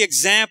godly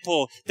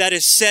example that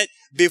is set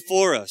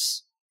before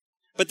us.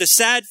 But the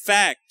sad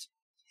fact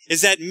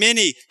is that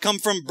many come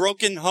from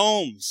broken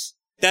homes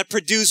that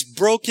produce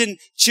broken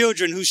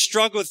children who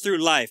struggle through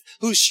life,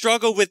 who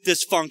struggle with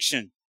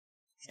dysfunction.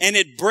 And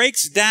it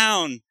breaks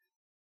down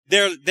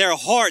their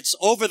hearts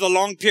over the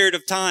long period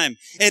of time.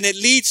 And it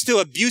leads to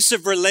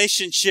abusive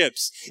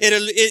relationships.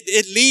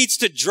 It leads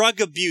to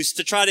drug abuse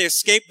to try to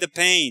escape the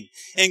pain.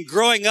 And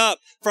growing up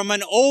from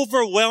an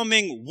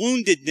overwhelming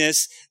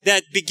woundedness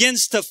that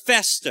begins to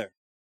fester,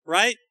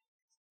 right?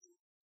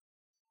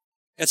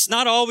 It's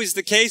not always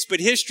the case, but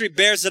history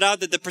bears it out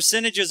that the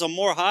percentages are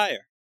more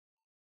higher.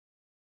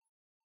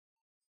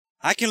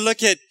 I can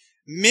look at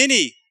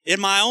many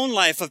in my own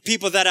life of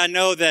people that I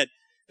know that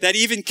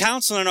even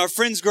counseling or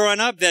friends growing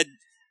up that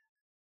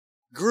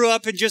grew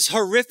up in just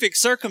horrific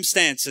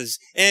circumstances.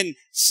 And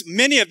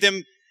many of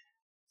them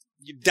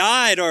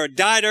died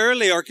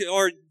early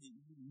or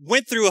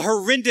went through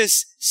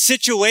horrendous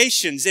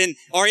situations and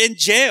are in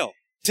jail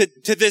to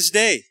this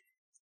day.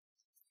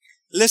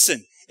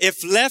 Listen,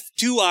 if left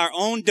to our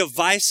own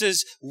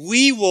devices,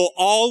 we will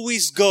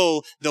always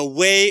go the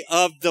way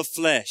of the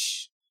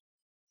flesh.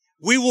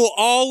 We will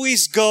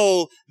always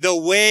go the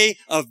way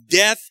of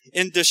death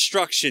and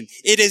destruction.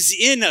 It is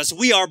in us.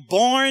 We are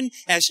born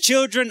as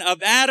children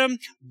of Adam,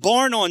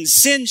 born on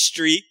Sin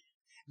Street,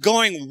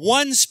 going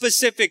one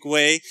specific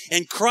way,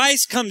 and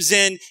Christ comes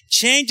in,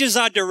 changes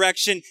our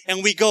direction,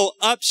 and we go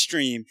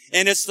upstream.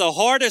 And it's the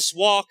hardest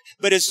walk,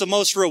 but it's the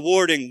most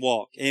rewarding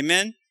walk.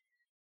 Amen?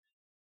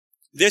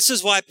 This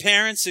is why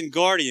parents and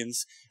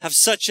guardians have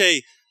such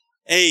a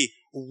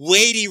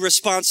weighty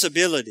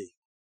responsibility.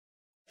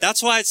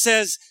 That's why it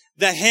says,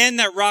 the hand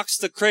that rocks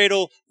the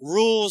cradle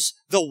rules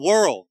the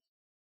world.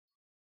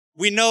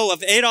 We know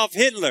of Adolf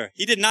Hitler.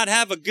 He did not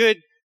have a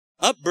good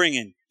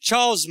upbringing.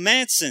 Charles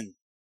Manson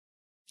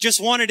just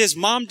wanted his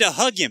mom to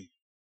hug him.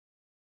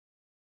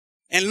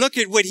 And look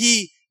at what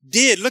he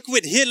did. Look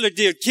what Hitler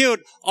did. Killed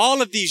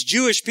all of these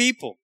Jewish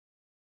people.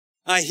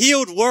 A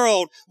healed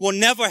world will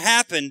never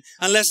happen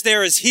unless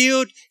there is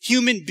healed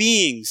human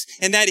beings.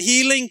 And that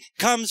healing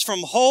comes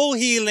from whole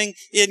healing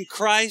in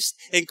Christ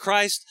and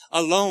Christ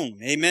alone.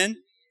 Amen.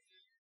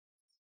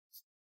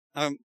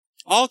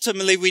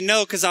 Ultimately, we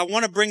know, because I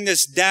want to bring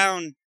this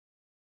down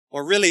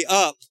or really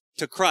up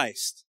to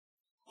Christ.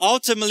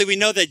 Ultimately, we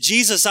know that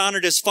Jesus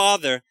honored his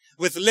Father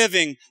with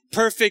living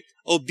perfect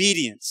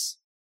obedience.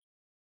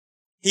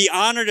 He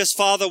honored his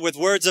Father with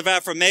words of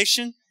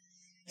affirmation,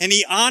 and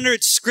he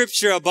honored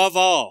Scripture above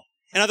all.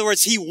 In other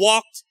words, he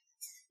walked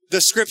the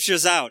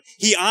Scriptures out.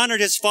 He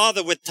honored his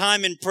Father with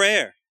time in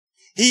prayer.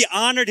 He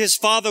honored his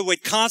Father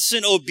with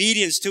constant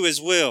obedience to his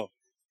will.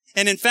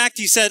 And in fact,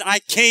 he said, I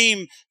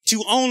came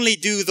to only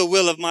do the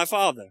will of my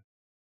Father.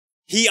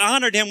 He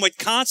honored him with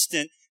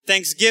constant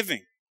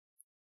thanksgiving.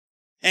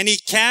 And he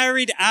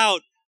carried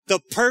out the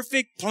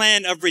perfect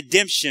plan of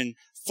redemption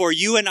for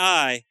you and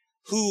I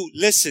who,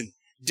 listen,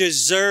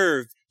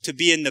 deserve to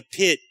be in the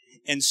pit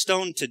and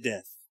stoned to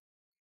death.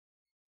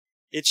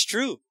 It's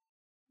true.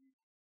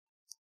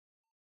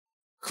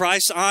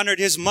 Christ honored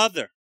his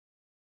mother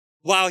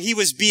while he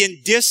was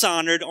being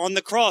dishonored on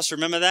the cross.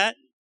 Remember that?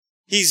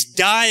 He's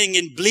dying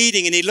and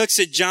bleeding, and he looks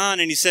at John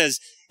and he says,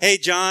 hey,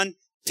 John,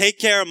 take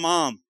care of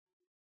mom.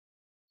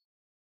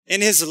 In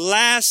his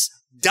last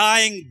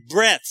dying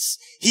breaths,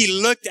 he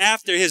looked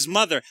after his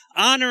mother,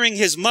 honoring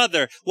his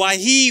mother while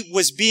he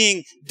was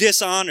being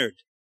dishonored.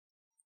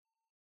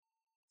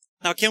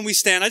 Now, can we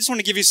stand? I just want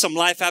to give you some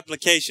life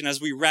application as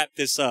we wrap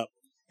this up.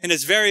 And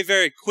it's very,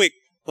 very quick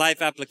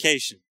life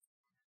application.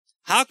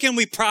 How can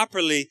we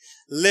properly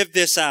live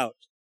this out?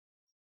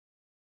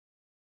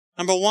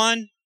 Number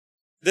one,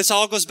 this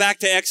all goes back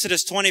to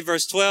Exodus 20,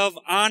 verse 12.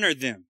 Honor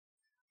them.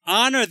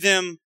 Honor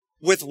them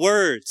with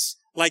words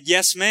like,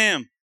 yes,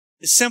 ma'am.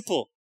 It's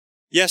simple.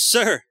 Yes,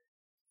 sir.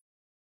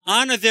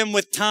 Honor them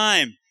with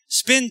time.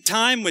 Spend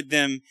time with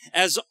them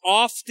as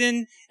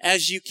often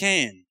as you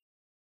can.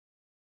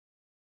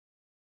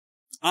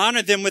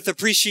 Honor them with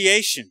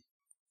appreciation.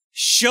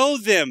 Show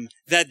them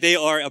that they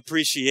are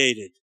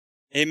appreciated.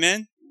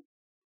 Amen.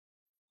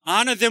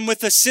 Honor them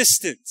with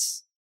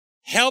assistance.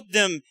 Help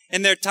them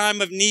in their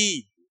time of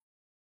need.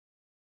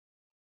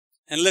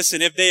 And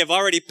listen, if they have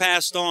already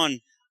passed on,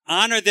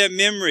 honor their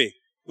memory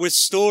with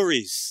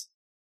stories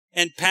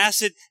and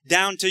pass it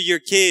down to your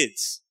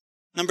kids.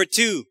 Number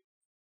two,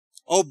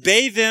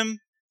 obey them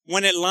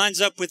when it lines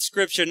up with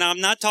Scripture. Now,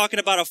 I'm not talking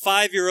about a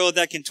 5-year-old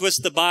that can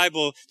twist the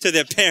Bible to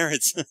their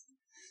parents.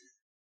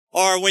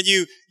 Or when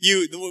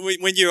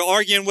you're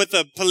arguing with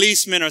a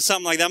policeman or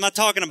something like that. I'm not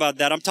talking about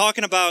that. I'm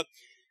talking about,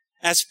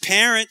 as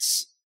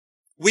parents,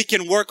 we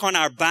can work on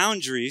our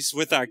boundaries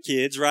with our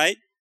kids, right?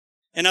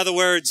 In other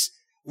words,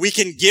 we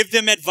can give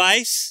them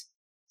advice,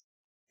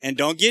 and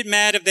don't get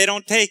mad if they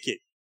don't take it.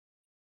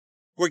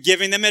 We're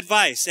giving them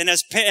advice. And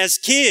as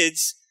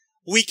kids,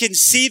 we can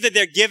see that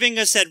they're giving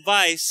us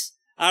advice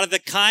out of the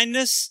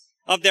kindness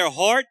of their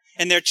heart,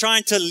 and they're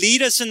trying to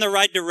lead us in the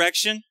right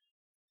direction,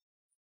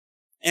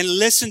 and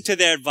listen to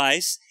their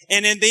advice.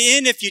 And in the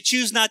end, if you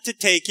choose not to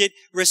take it,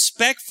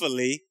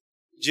 respectfully,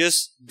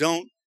 just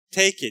don't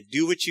take it.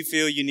 Do what you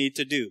feel you need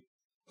to do.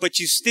 But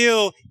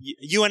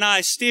you and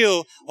I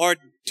still are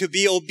to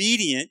be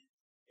obedient,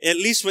 at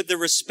least with the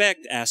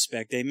respect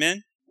aspect.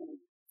 Amen.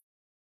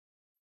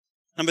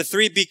 Number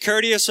three, be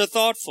courteous or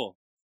thoughtful.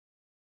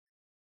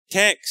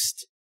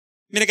 Text.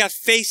 I got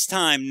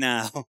FaceTime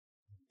now.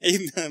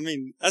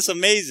 That's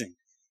amazing.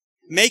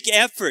 Make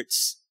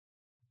efforts.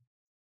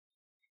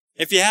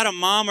 If you had a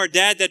mom or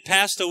dad that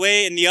passed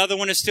away and the other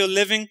one is still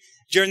living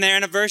during their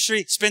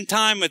anniversary, spend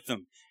time with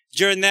them.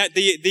 during that,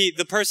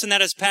 the person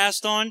that has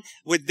passed on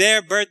with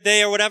their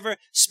birthday or whatever,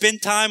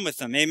 spend time with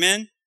them.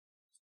 Amen.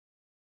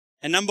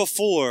 And number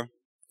 4,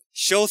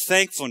 show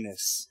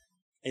thankfulness.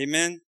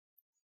 Amen.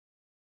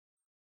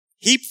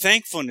 Heap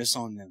thankfulness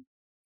on them.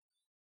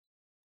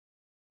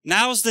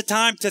 Now's the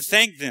time to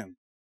thank them.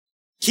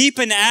 Keep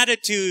an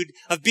attitude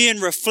of being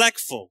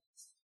reflectful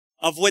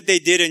of what they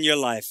did in your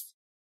life.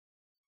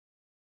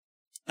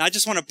 Now, I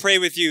just want to pray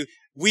with you.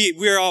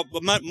 We're all,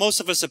 most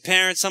of us are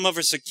parents, some of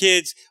us are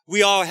kids.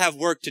 We all have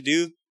work to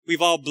do.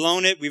 We've all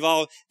blown it. We've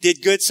all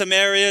did good some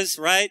areas,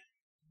 right?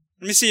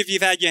 Let me see if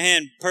you've had your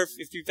hand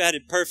if you've had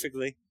it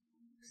perfectly.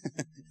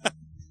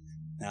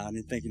 No, I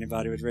didn't think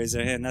anybody would raise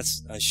their hand.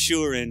 That's a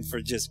sure in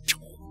for just.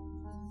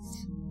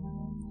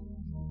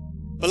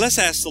 But let's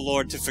ask the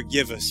Lord to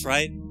forgive us,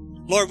 right?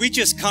 Lord, we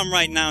just come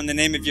right now in the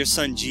name of your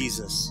son,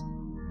 Jesus.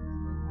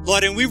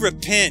 Lord, and we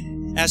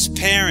repent as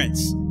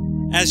parents,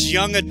 as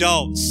young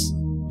adults,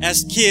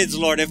 as kids,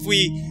 Lord, if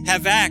we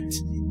have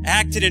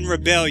acted in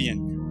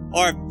rebellion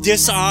or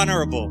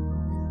dishonorable.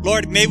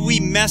 Lord, maybe we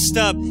messed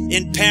up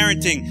in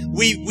parenting.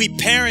 We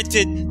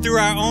parented through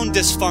our own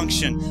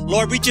dysfunction.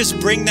 Lord, we just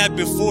bring that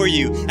before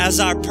you as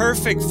our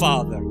perfect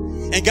Father.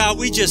 And God,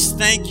 we just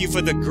thank you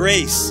for the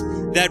grace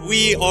that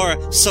we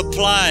are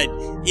supplied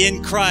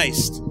in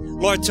Christ.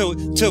 Lord,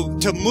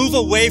 to move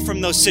away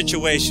from those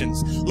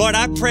situations. Lord,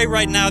 I pray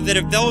right now that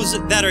if those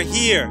that are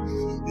here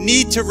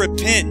need to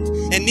repent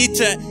and need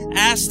to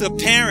ask the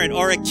parent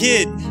or a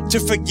kid to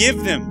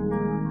forgive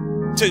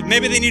them,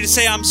 maybe they need to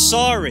say, I'm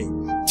sorry,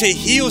 to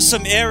heal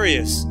some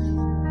areas.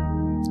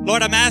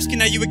 Lord, I'm asking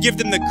that you would give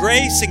them the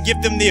grace and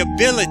give them the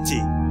ability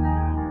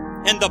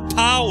and the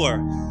power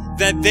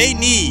that they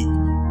need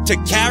to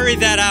carry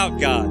that out,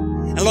 God.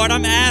 And Lord,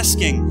 I'm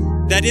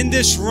asking that in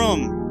this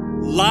room,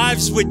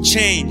 lives would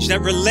change,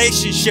 that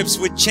relationships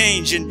would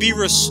change and be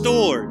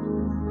restored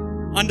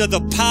under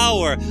the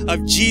power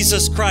of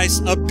Jesus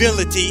Christ's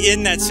ability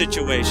in that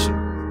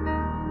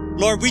situation.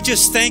 Lord, we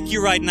just thank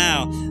you right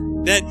now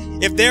that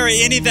if there are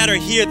any that are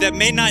here that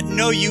may not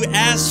know you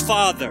as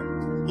Father,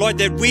 Lord,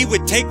 that we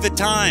would take the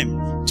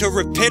time to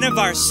repent of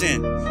our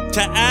sin,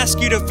 to ask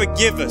you to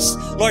forgive us,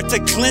 Lord, to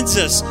cleanse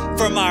us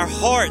from our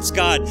hearts,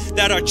 God,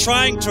 that are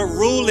trying to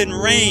rule and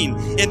reign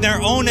in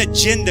their own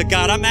agenda,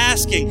 God. I'm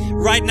asking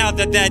right now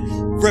that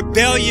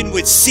rebellion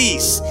would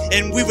cease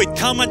and we would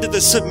come under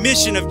the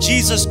submission of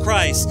Jesus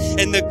Christ,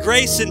 and the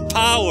grace and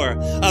power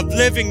of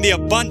living the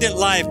abundant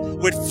life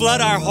would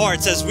flood our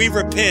hearts as we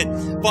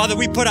repent. Father,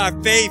 we put our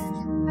faith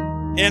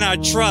and our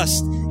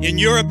trust in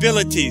your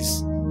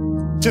abilities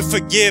to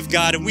forgive,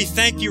 God, and we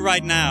thank you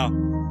right now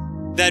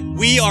that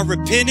we are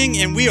repenting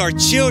and we are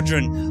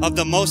children of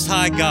the Most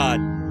High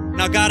God.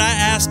 Now, God, I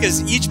ask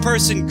as each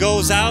person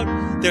goes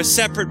out their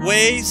separate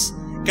ways,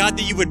 God,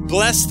 that you would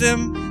bless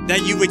them,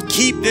 that you would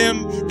keep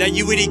them, that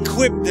you would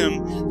equip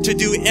them to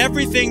do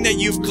everything that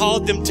you've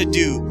called them to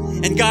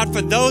do. And God,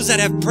 for those that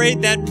have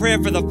prayed that prayer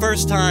for the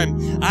first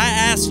time, I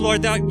ask,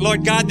 Lord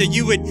God, that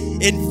you would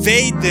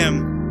invade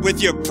them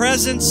with your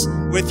presence,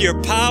 with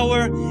your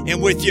power,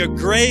 and with your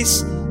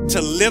grace to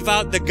live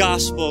out the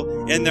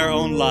gospel in their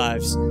own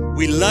lives.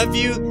 We love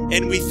you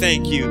and we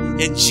thank you.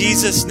 In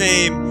Jesus'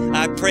 name,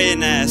 I pray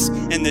and ask.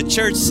 And the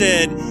church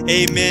said,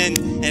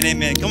 amen and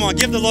amen. Come on,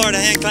 give the Lord a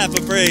hand clap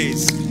of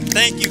praise.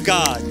 Thank you,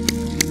 God.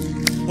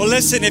 Well,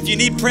 listen, if you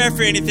need prayer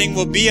for anything,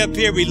 we'll be up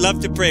here. We'd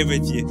love to pray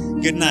with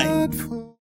you. Good night.